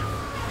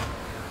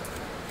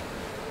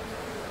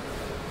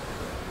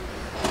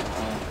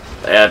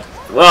 Yeah,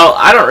 well,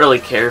 I don't really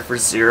care for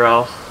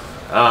Zero.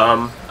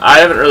 I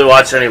haven't really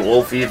watched any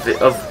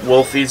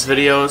Wolfie's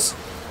videos.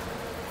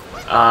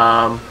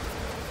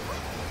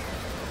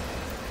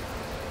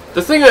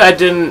 The thing that I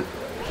didn't...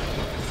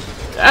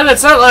 And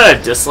it's not that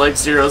I dislike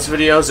Zero's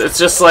videos, it's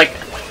just like,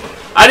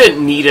 I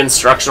didn't need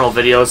instructional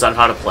videos on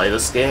how to play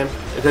this game,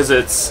 because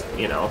it's,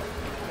 you know,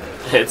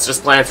 it's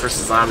just Plants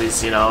vs.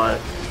 Zombies, you know,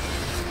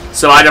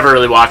 so I never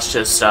really watched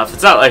his stuff.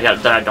 It's not like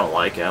that I don't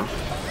like him.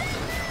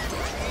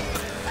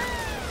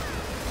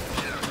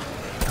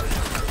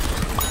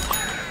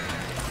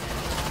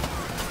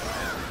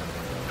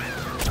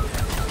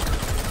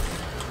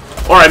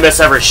 Or I miss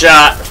every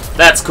shot.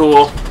 That's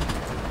cool.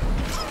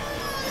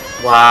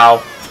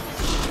 Wow.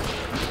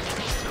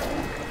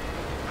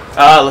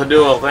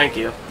 Laduel, thank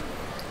you.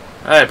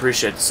 I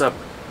appreciate the sub.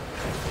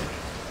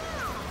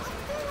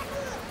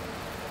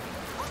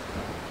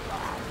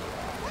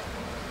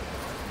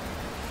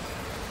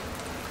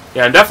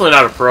 Yeah, I'm definitely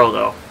not a pro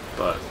though,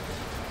 but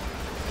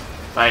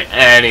by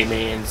any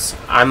means,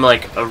 I'm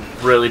like a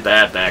really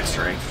bad back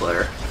strength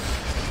player.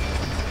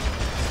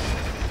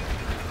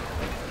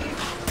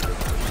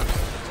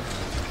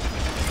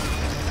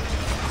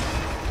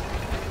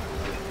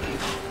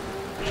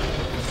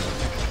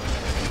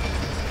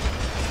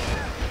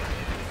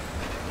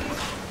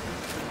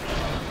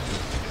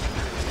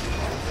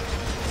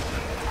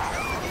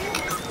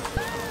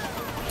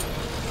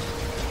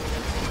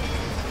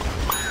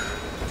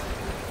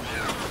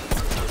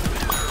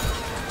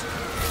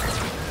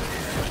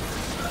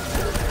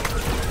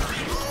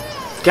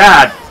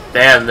 God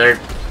damn, they're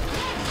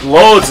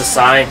loads of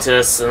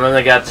scientists, and then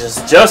they got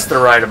just the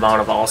right amount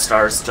of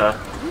all-stars to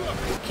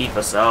keep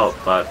us out,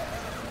 but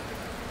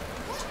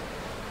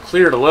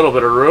cleared a little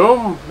bit of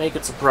room,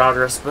 making some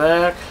progress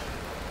back.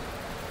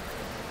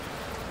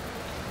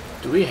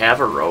 Do we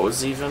have a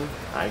Rose even?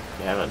 I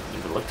haven't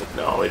even looked at...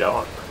 No, we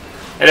don't.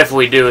 And if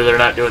we do, they're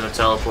not doing the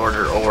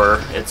teleporter,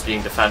 or it's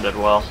being defended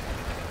well.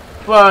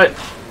 But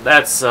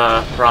that's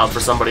a problem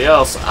for somebody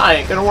else. I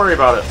ain't gonna worry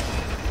about it.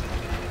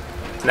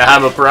 Now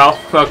I'm a pro?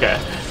 Okay.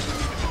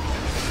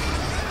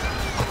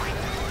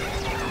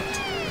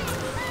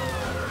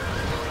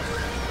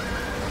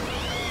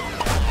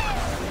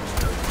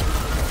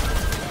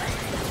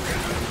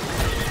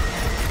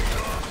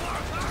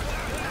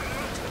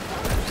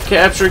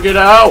 Capture, get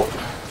out!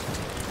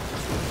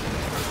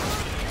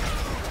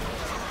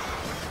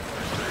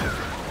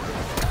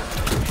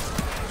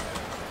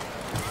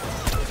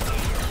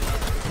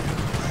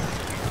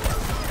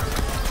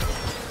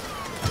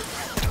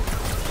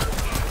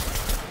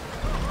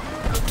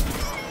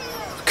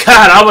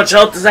 God, how much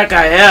health does that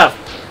guy have?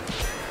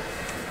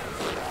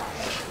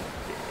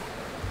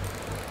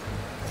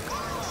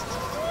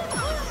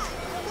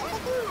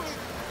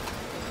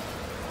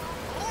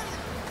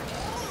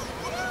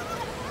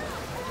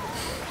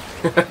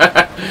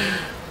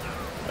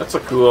 That's a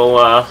cool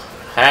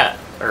hat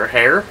or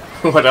hair,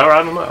 whatever.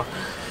 I don't know.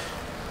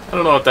 I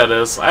don't know what that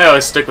is. I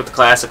always stick with the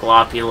classic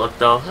Loppy look,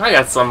 though. I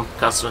got some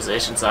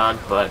customizations on,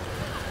 but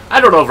I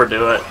don't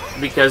overdo it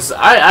because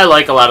I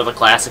like a lot of the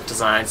classic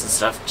designs and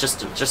stuff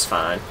just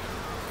fine.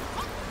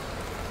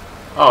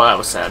 Oh, that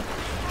was sad.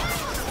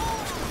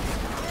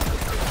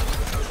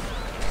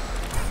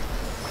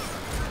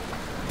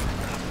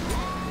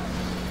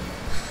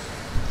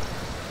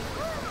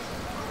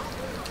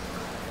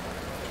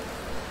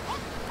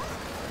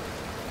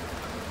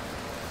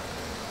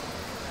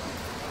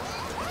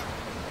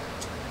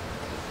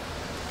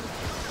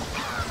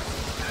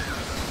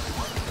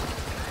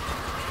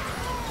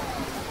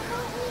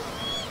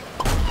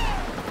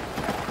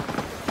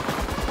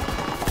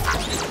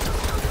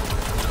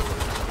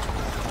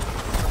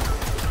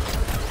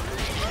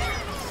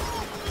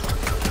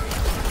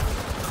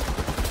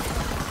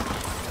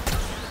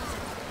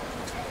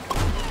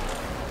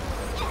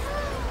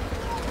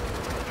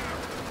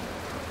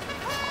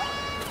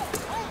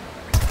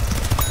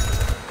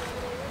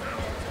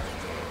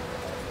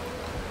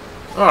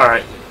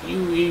 Alright,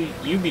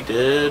 you be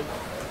dead,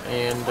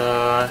 and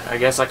I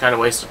guess I kind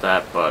of wasted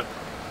that, but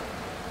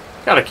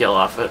got a kill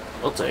off it.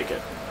 We'll take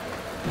it.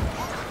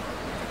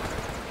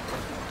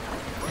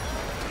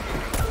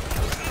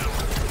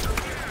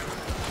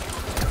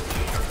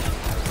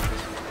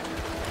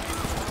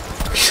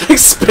 He's like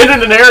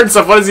spinning in air and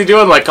stuff. What is he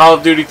doing? Like Call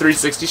of Duty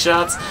 360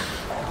 shots?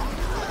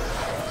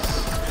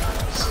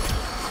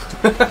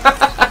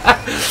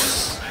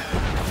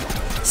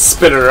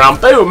 Spinning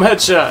around, boom,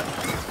 headshot.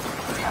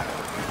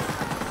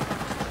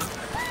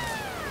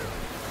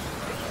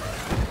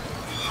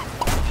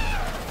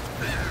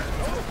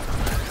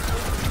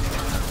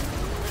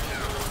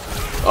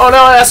 Oh no,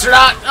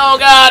 astronaut! Oh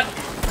god!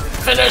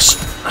 Finish!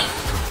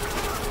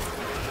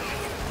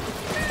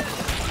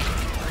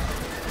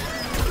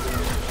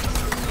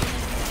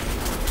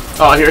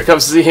 Oh, here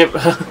comes the...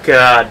 Oh,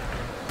 God.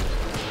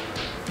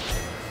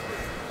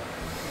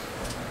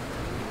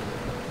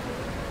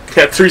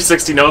 Got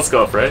 360 no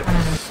scope, right?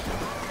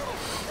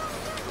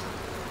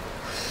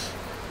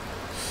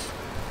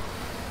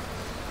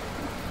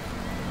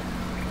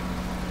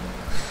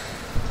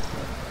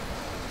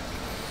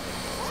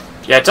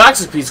 Yeah,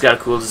 Toxic Pete's got a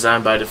cool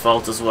design by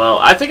default as well.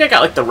 I think I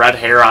got like the red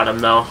hair on him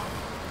though.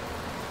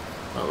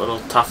 A little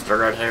tufted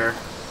red hair.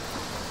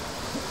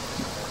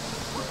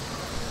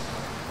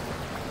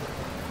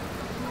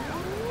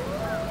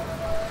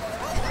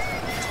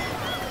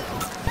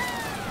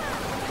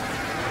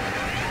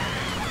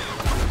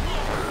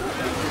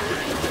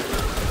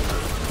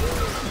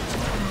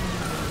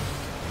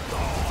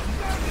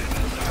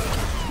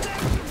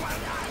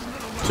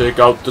 Take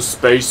out the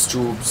space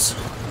tubes.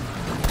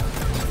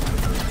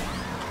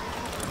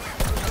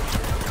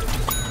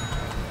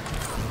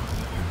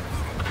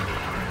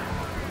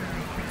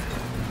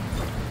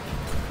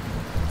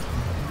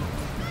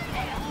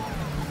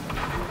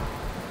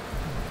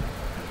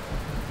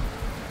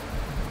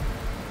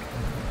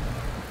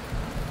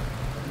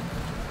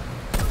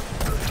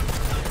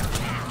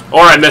 Or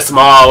I miss him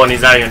all when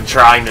he's not even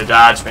trying to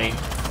dodge me.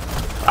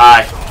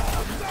 Aye.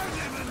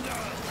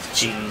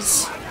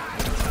 Jeez.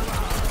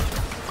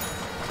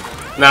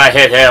 And then I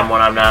hit him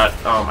when I'm not.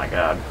 Oh my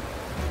god.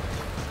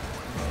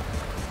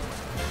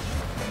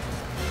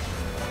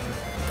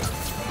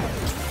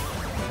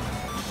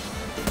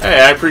 Hey,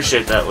 I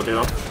appreciate that,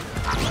 Ladue.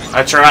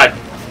 I tried.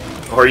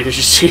 Or you're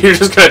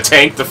just gonna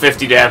tank the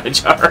 50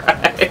 damage,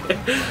 alright.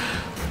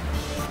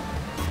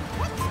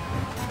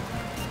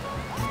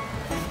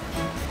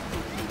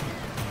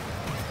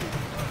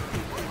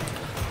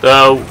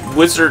 The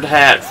wizard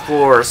hat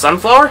for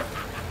Sunflower?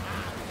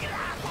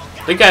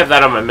 I think I have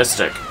that on my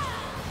Mystic.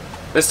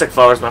 Mystic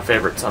Flower is my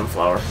favorite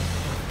Sunflower.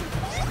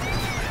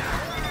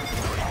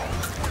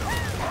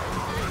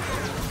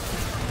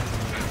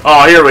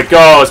 Oh, here we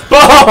go.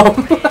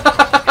 Boom!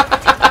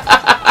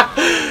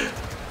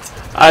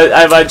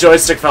 My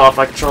joystick fell off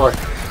my controller.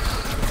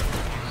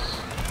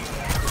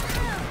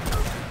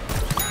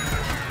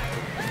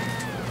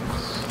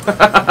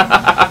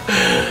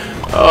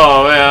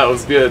 Oh man, that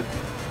was good.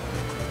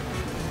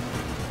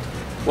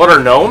 What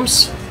are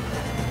gnomes?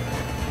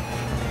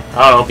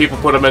 I don't know, people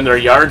put them in their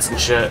yards and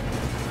shit.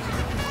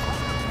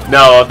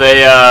 No,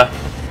 they,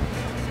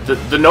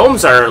 the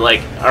gnomes are,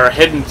 like, are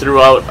hidden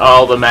throughout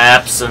all the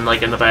maps and,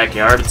 like, in the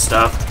backyard and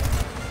stuff.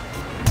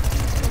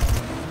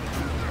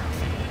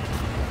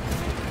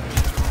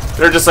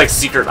 They're just, like,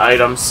 secret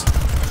items.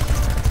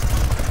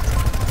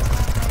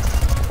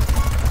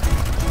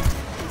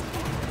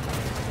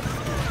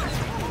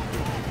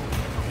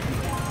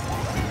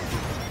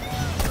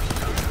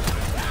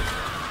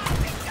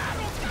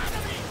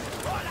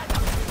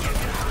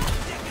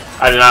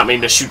 I did not mean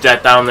to shoot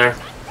that down there.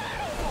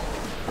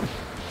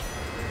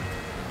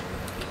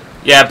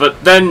 Yeah,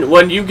 but then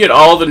when you get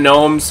all the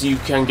gnomes, you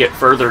can get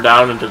further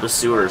down into the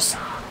sewers.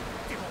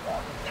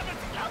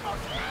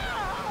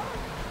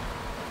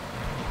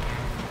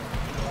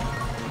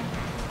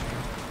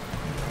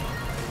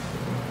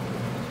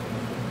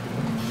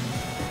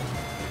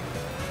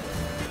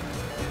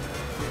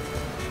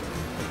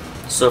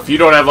 So if you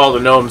don't have all the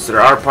gnomes,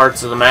 there are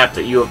parts of the map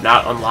that you have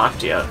not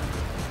unlocked yet.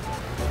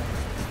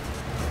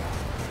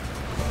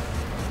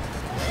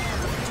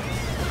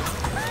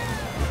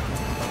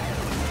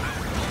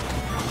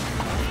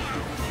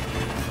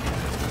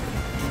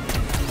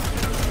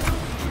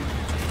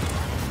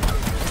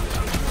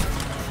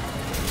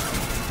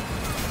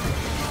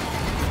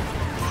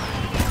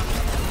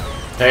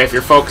 Hey, if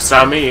you're focused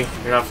on me,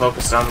 you're not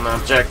focused on the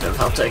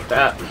objective. I'll take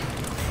that.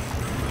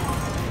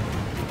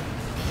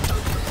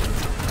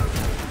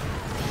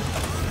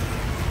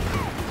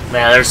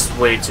 Man, there's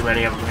way too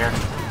many of them here.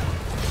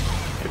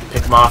 Maybe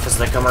pick them off as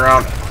they come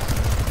around.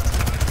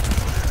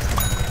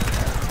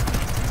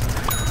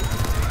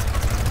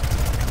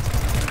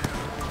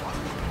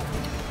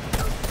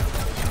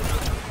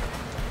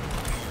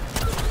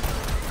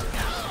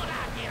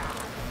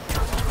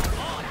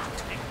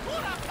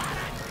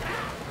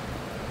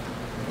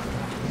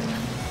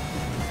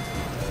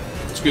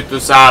 Get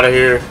this out of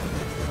here.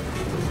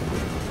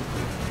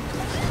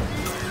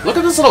 Look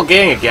at this little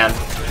gang again.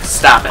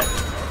 Stop it.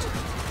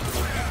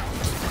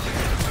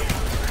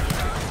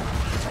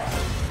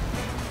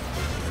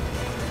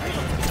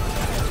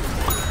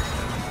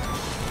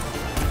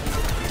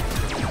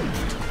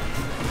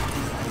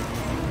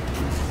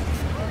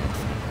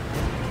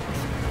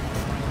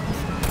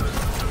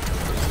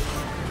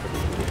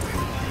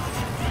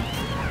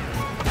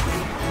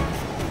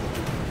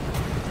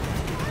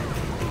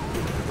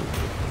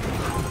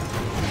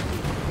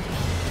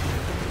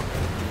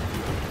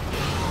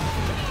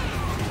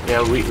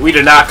 Yeah, we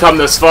did not come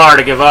this far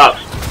to give up.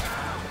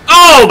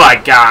 Oh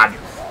my god!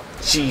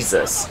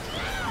 Jesus.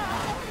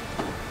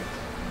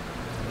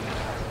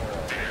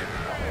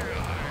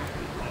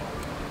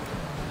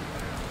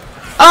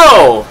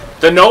 Oh!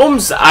 The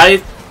gnomes,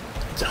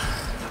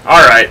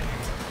 Alright.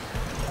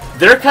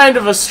 They're kind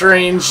of a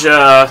strange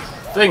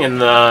thing in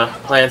the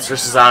Plants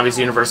vs. Zombies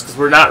universe, because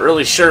we're not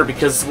really sure,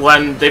 because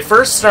when they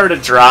first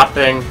started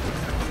dropping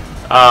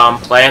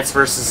Plants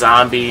vs.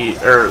 Zombie,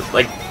 or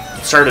like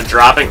started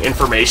dropping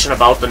information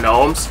about the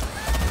gnomes,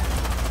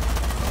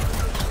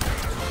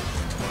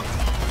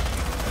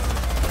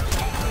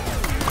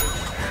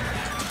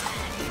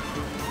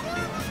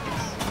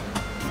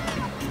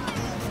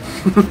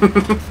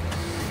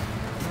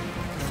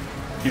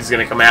 he's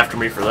gonna come after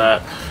me for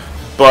that,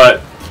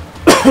 but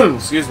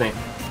excuse me.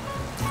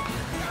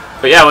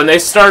 But yeah, when they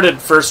started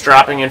first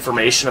dropping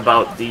information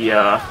about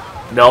the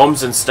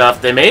gnomes and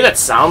stuff, they made it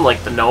sound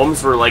like the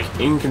gnomes were like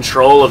in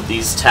control of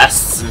these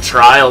tests and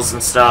trials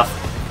and stuff.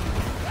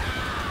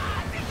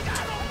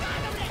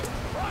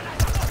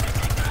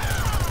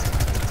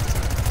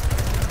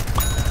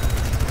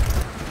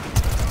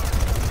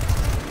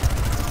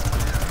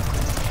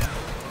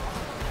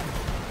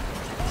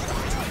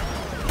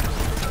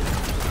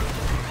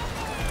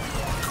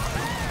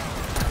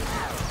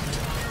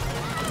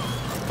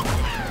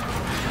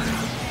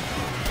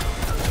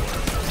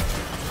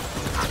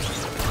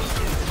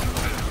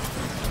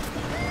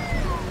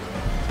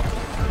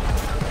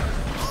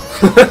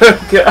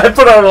 I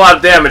put out a lot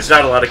of damage,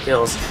 not a lot of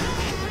kills.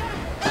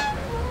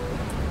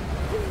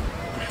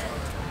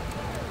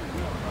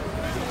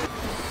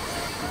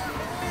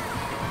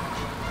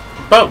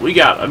 But we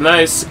got a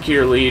nice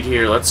secure lead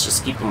here. Let's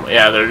just keep them.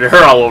 Yeah,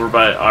 they're all over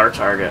by our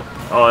target.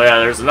 Oh yeah,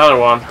 there's another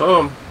one.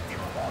 Boom.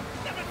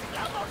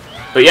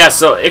 But yeah,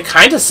 so it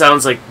kind of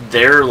sounds like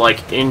they're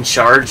like in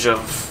charge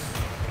of,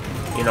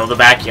 you know, the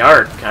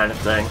backyard kind of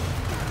thing.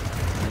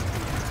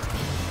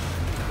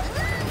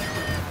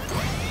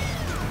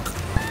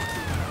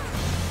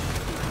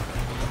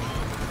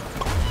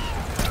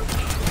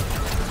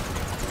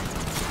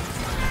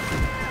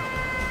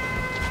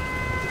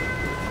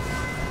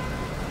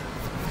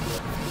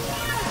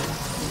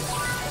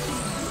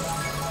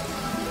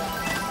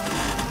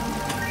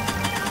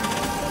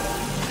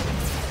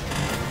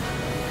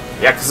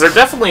 Yeah, because they're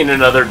definitely in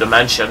another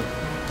dimension.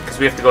 Because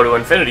we have to go to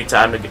Infinity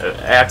Time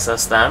to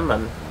access them,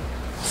 and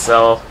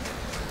so...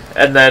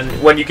 And then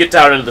when you get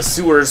down into the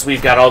sewers,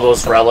 we've got all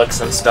those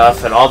relics and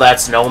stuff, and all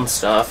that's gnome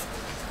stuff.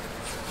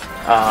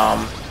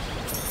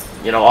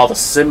 You know, all the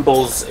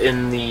symbols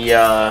in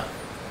the,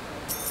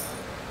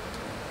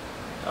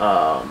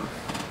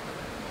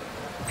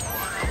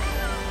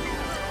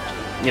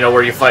 you know,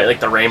 where you fight, like,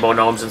 the rainbow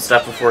gnomes and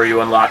stuff before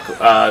you unlock,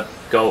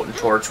 Goat and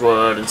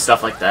Torchwood and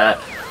stuff like that.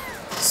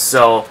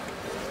 So...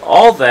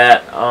 all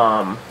that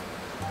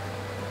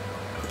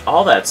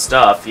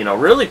stuff, you know,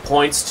 really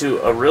points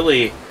to a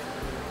really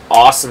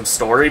awesome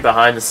story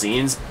behind the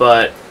scenes,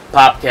 but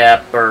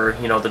PopCap, or,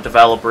 you know, the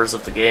developers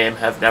of the game,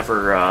 have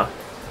never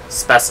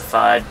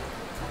specified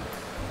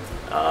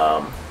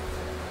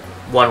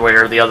one way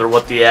or the other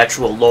what the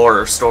actual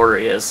lore or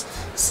story is.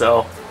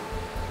 So...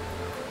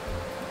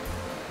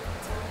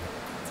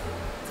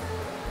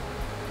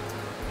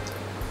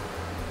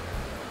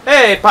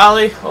 Hey,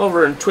 Polly,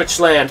 over in Twitch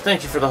land.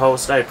 Thank you for the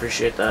host. I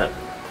appreciate that.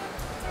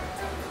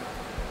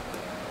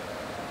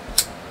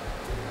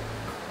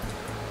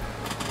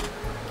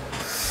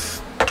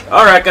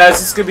 Alright, guys,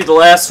 this is going to be the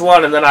last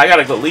one, and then I got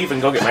to go leave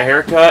and go get my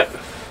hair cut.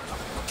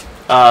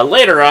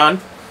 Later on,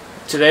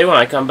 today when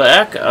I come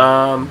back,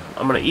 I'm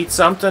going to eat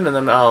something, and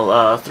then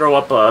I'll throw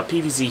up a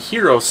PvZ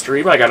Hero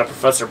stream. I got a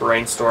Professor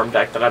Brainstorm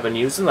deck that I've been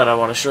using that I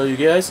want to show you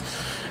guys.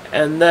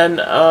 And then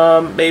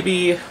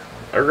maybe...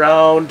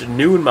 around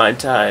noon my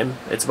time,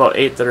 it's about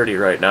 8:30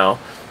 right now,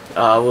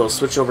 we'll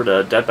switch over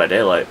to Dead by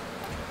Daylight.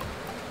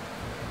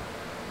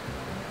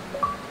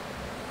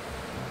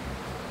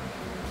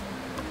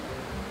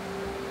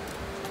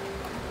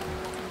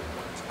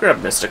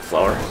 Grab Mystic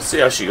Flower, see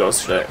how she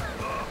goes today.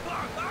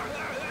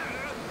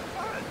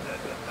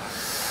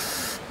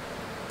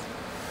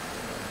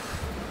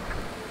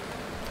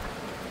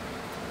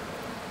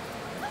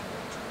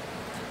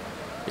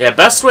 Yeah,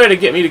 best way to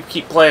get me to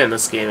keep playing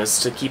this game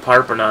is to keep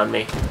harping on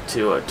me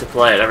to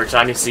play it. Every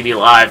time you see me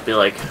live, be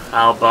like,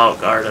 how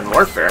about Garden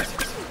Warfare?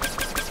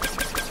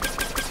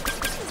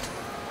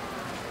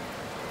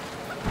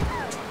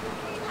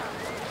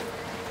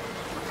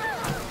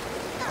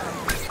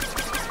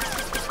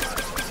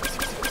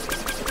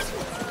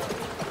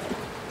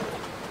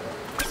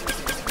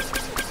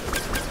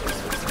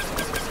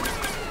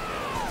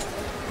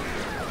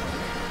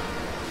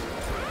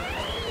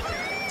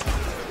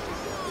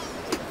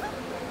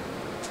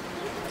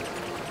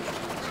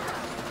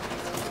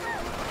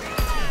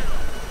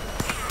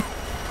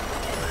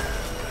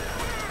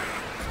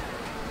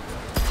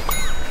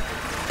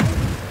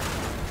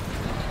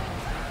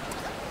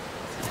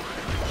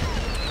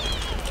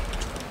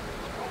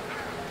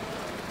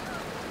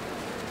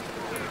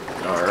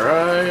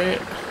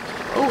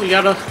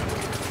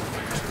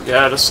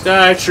 Got a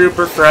Sky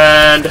Trooper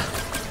friend.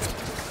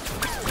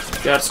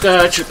 Got a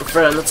Sky Trooper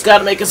friend that's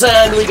gotta make us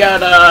end. We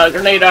got a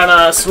grenade on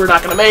us. We're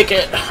not gonna make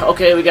it.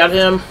 Okay, we got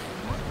him.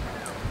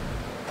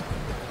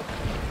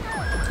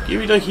 Give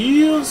me the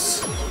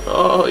heals.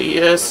 Oh,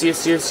 yes,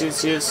 yes, yes,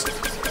 yes,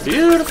 yes.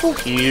 Beautiful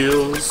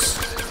heals.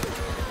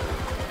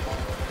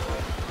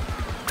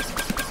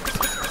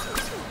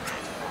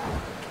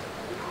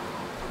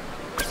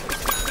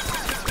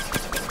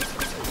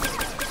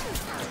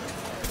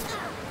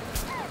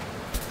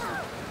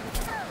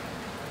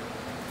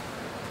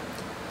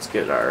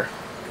 get our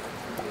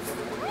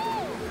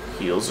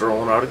heels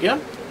rolling out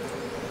again.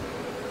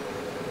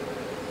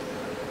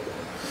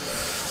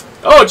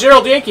 Oh,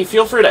 Gerald Yankee,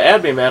 feel free to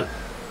add me, man.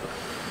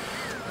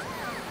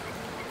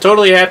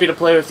 Totally happy to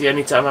play with you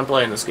anytime I'm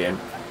playing this game.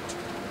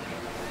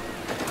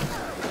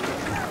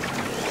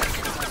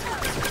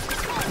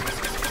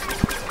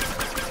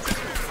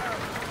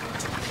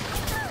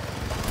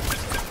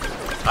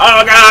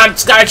 Oh god,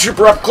 Sky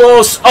Trooper up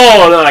close!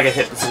 Oh, and then I get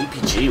hit with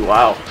ZPG,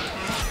 wow.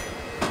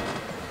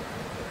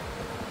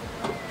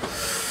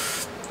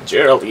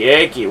 Gerald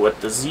Yankee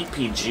with the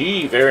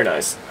ZPG, very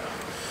nice.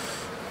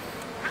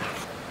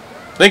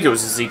 I think it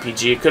was a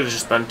ZPG, it could have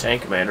just been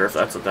Tank Commander if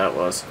that's what that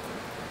was.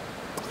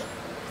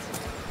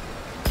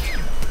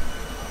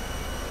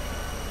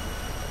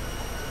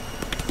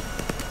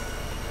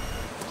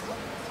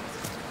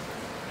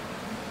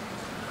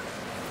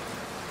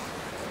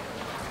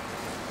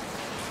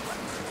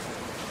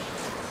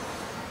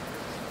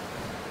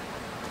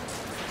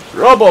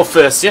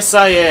 RoboFist, yes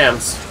I am.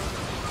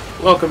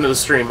 Welcome to the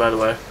stream, by the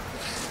way.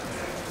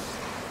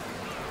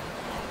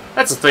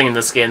 That's the thing in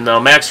this game,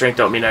 though. Max rank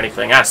don't mean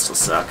anything. I still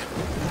suck.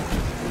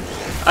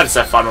 I just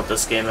have fun with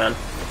this game, man.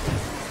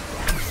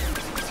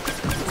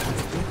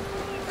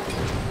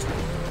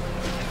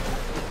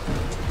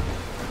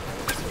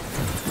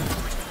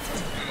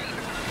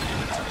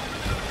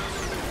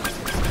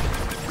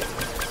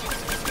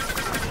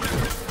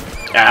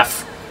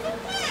 F.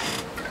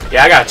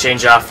 Yeah, I gotta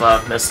change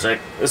off Mystic.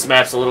 This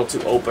map's a little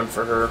too open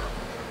for her.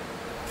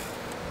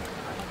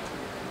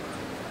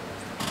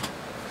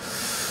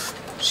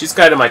 She's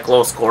kind of my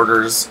close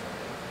quarters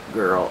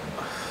girl.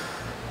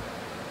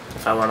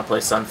 If I want to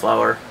play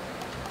Sunflower.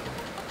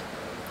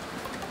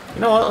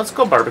 You know what? Let's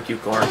go barbecue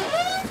corn.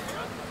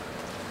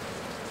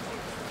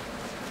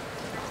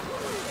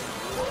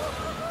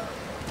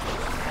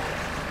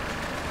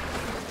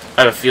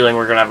 I have a feeling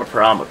we're going to have a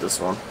problem with this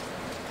one.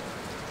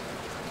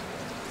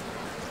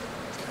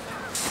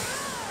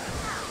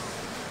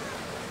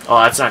 Oh,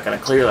 that's not going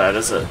to clear that,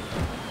 is it?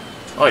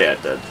 Oh yeah,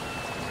 it did.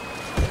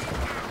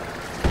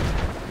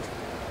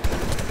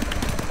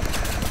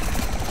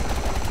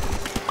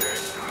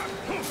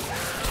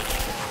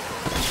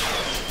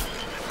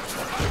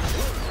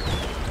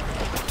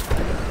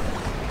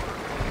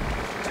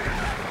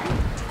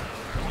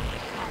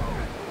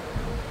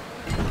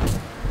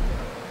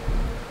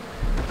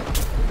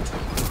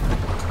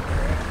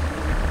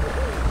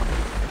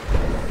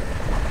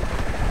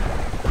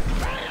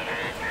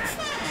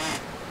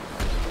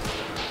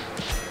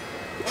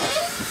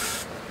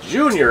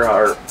 Junior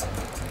Heart.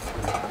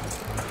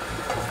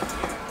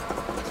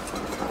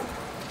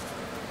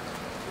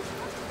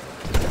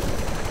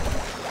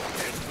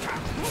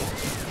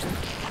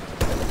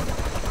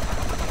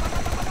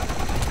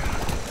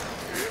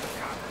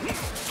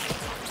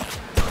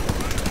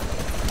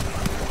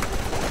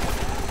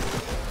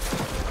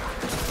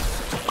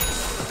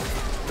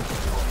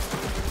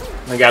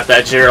 I got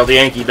that Gerald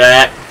Yankee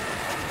back.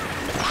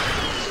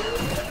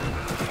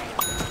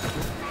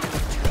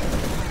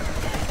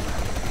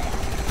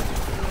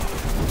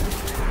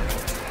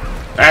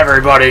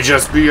 Everybody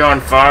just be on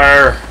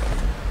fire.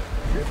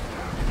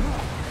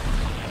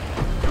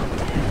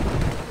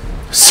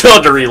 Still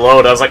had to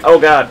reload. I was like, oh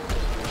god.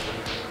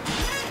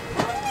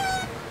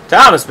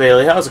 Thomas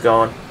Bailey, how's it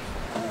going?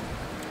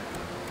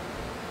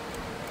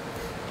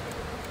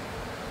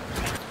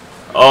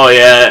 Oh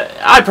yeah,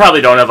 I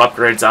probably don't have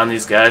upgrades on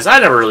these guys. I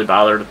never really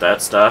bothered with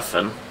that stuff,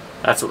 and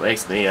that's what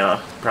makes me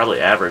probably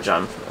average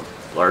on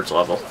a large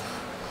level.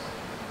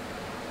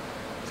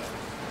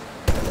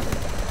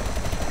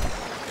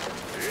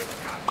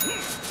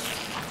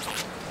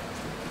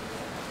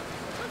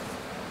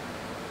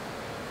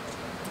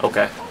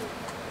 Okay.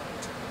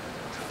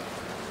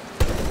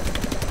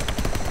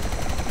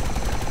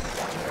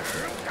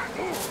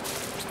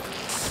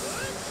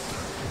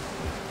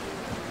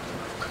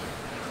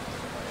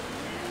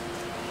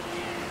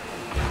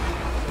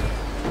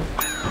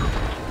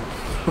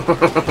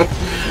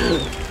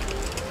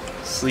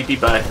 Sleepy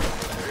bye.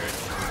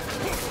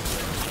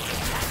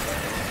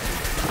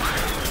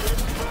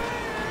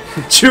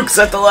 Jukes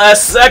at the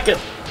last second.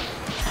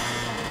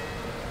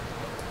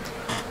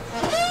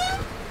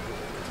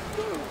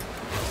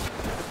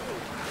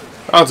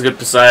 Sounds good,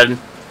 Poseidon.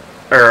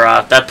 Or,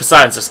 that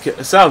Poseidon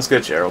just sounds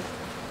good, Gerald.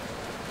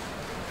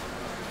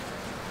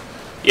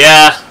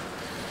 Yeah.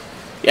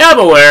 Yeah, I'm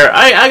aware.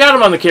 I got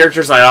him on the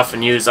characters I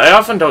often use. I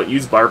often don't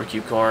use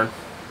barbecue corn.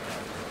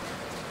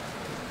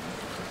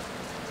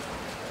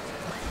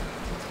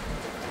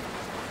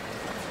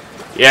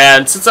 Yeah,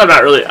 and since I'm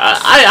not really...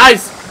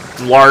 I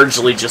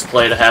largely just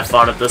play to have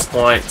fun at this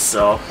point,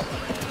 so...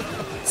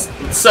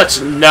 It's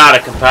such not a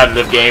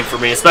competitive game for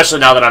me, especially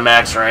now that I'm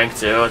max rank,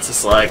 too. It's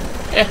just like,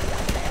 eh.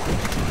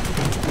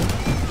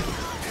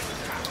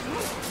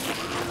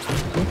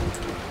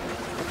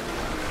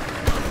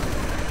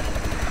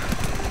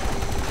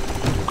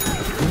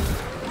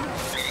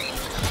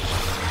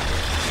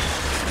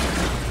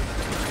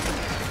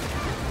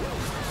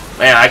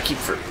 Man, I keep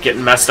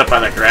getting messed up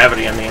by the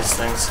gravity on these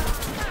things.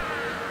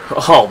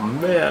 Oh,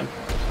 man.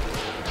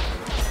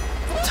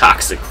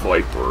 Toxic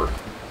Viper.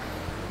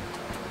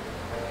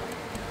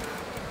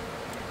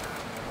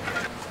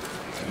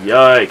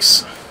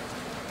 Yikes.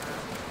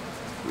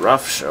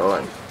 Rough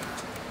showing.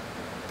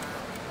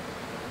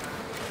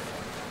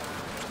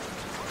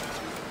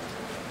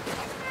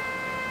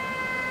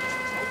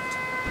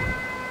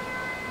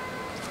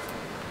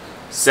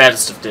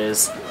 Saddest of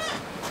days.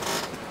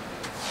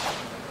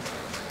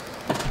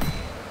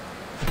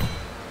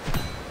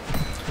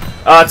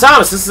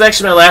 Thomas, this is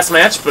actually my last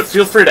match, but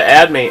feel free to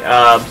add me.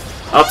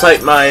 I'll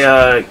type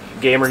my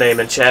gamer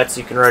name in chat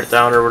so you can write it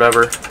down or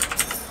whatever.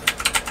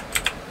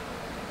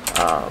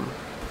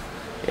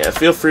 Yeah,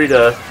 feel free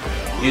to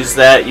use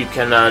that. You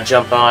can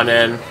jump on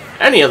in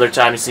any other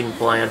time you see me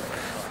playing.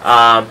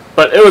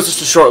 But it was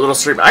just a short little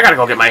stream. I gotta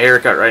go get my hair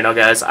cut right now,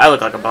 guys. I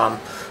look like a bum.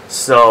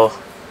 So,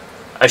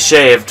 I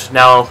shaved.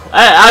 Now,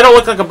 I don't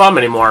look like a bum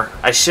anymore.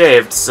 I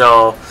shaved,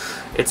 so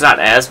it's not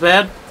as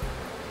bad.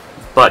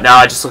 But now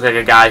I just look like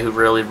a guy who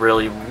really,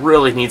 really,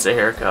 really needs a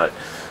haircut.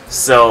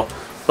 So,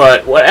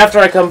 but after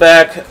I come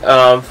back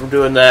from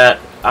doing that,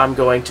 I'm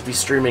going to be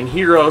streaming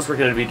Heroes. We're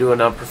going to be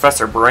doing a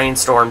Professor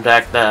Brainstorm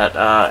deck that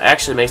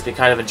actually makes me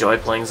kind of enjoy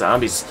playing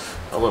zombies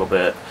a little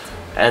bit.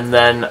 And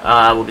then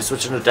we'll be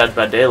switching to Dead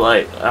by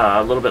Daylight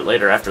a little bit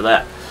later after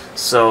that.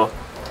 So,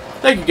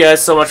 thank you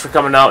guys so much for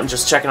coming out and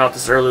just checking out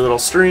this early little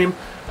stream.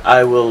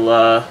 I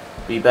will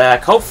be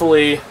back,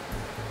 hopefully,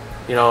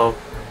 you know,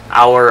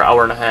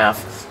 hour and a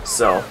half.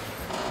 So,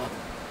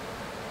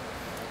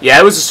 yeah,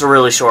 it was just a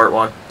really short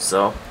one,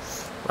 so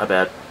my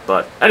bad.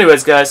 But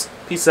anyways, guys,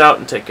 peace out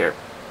and take care.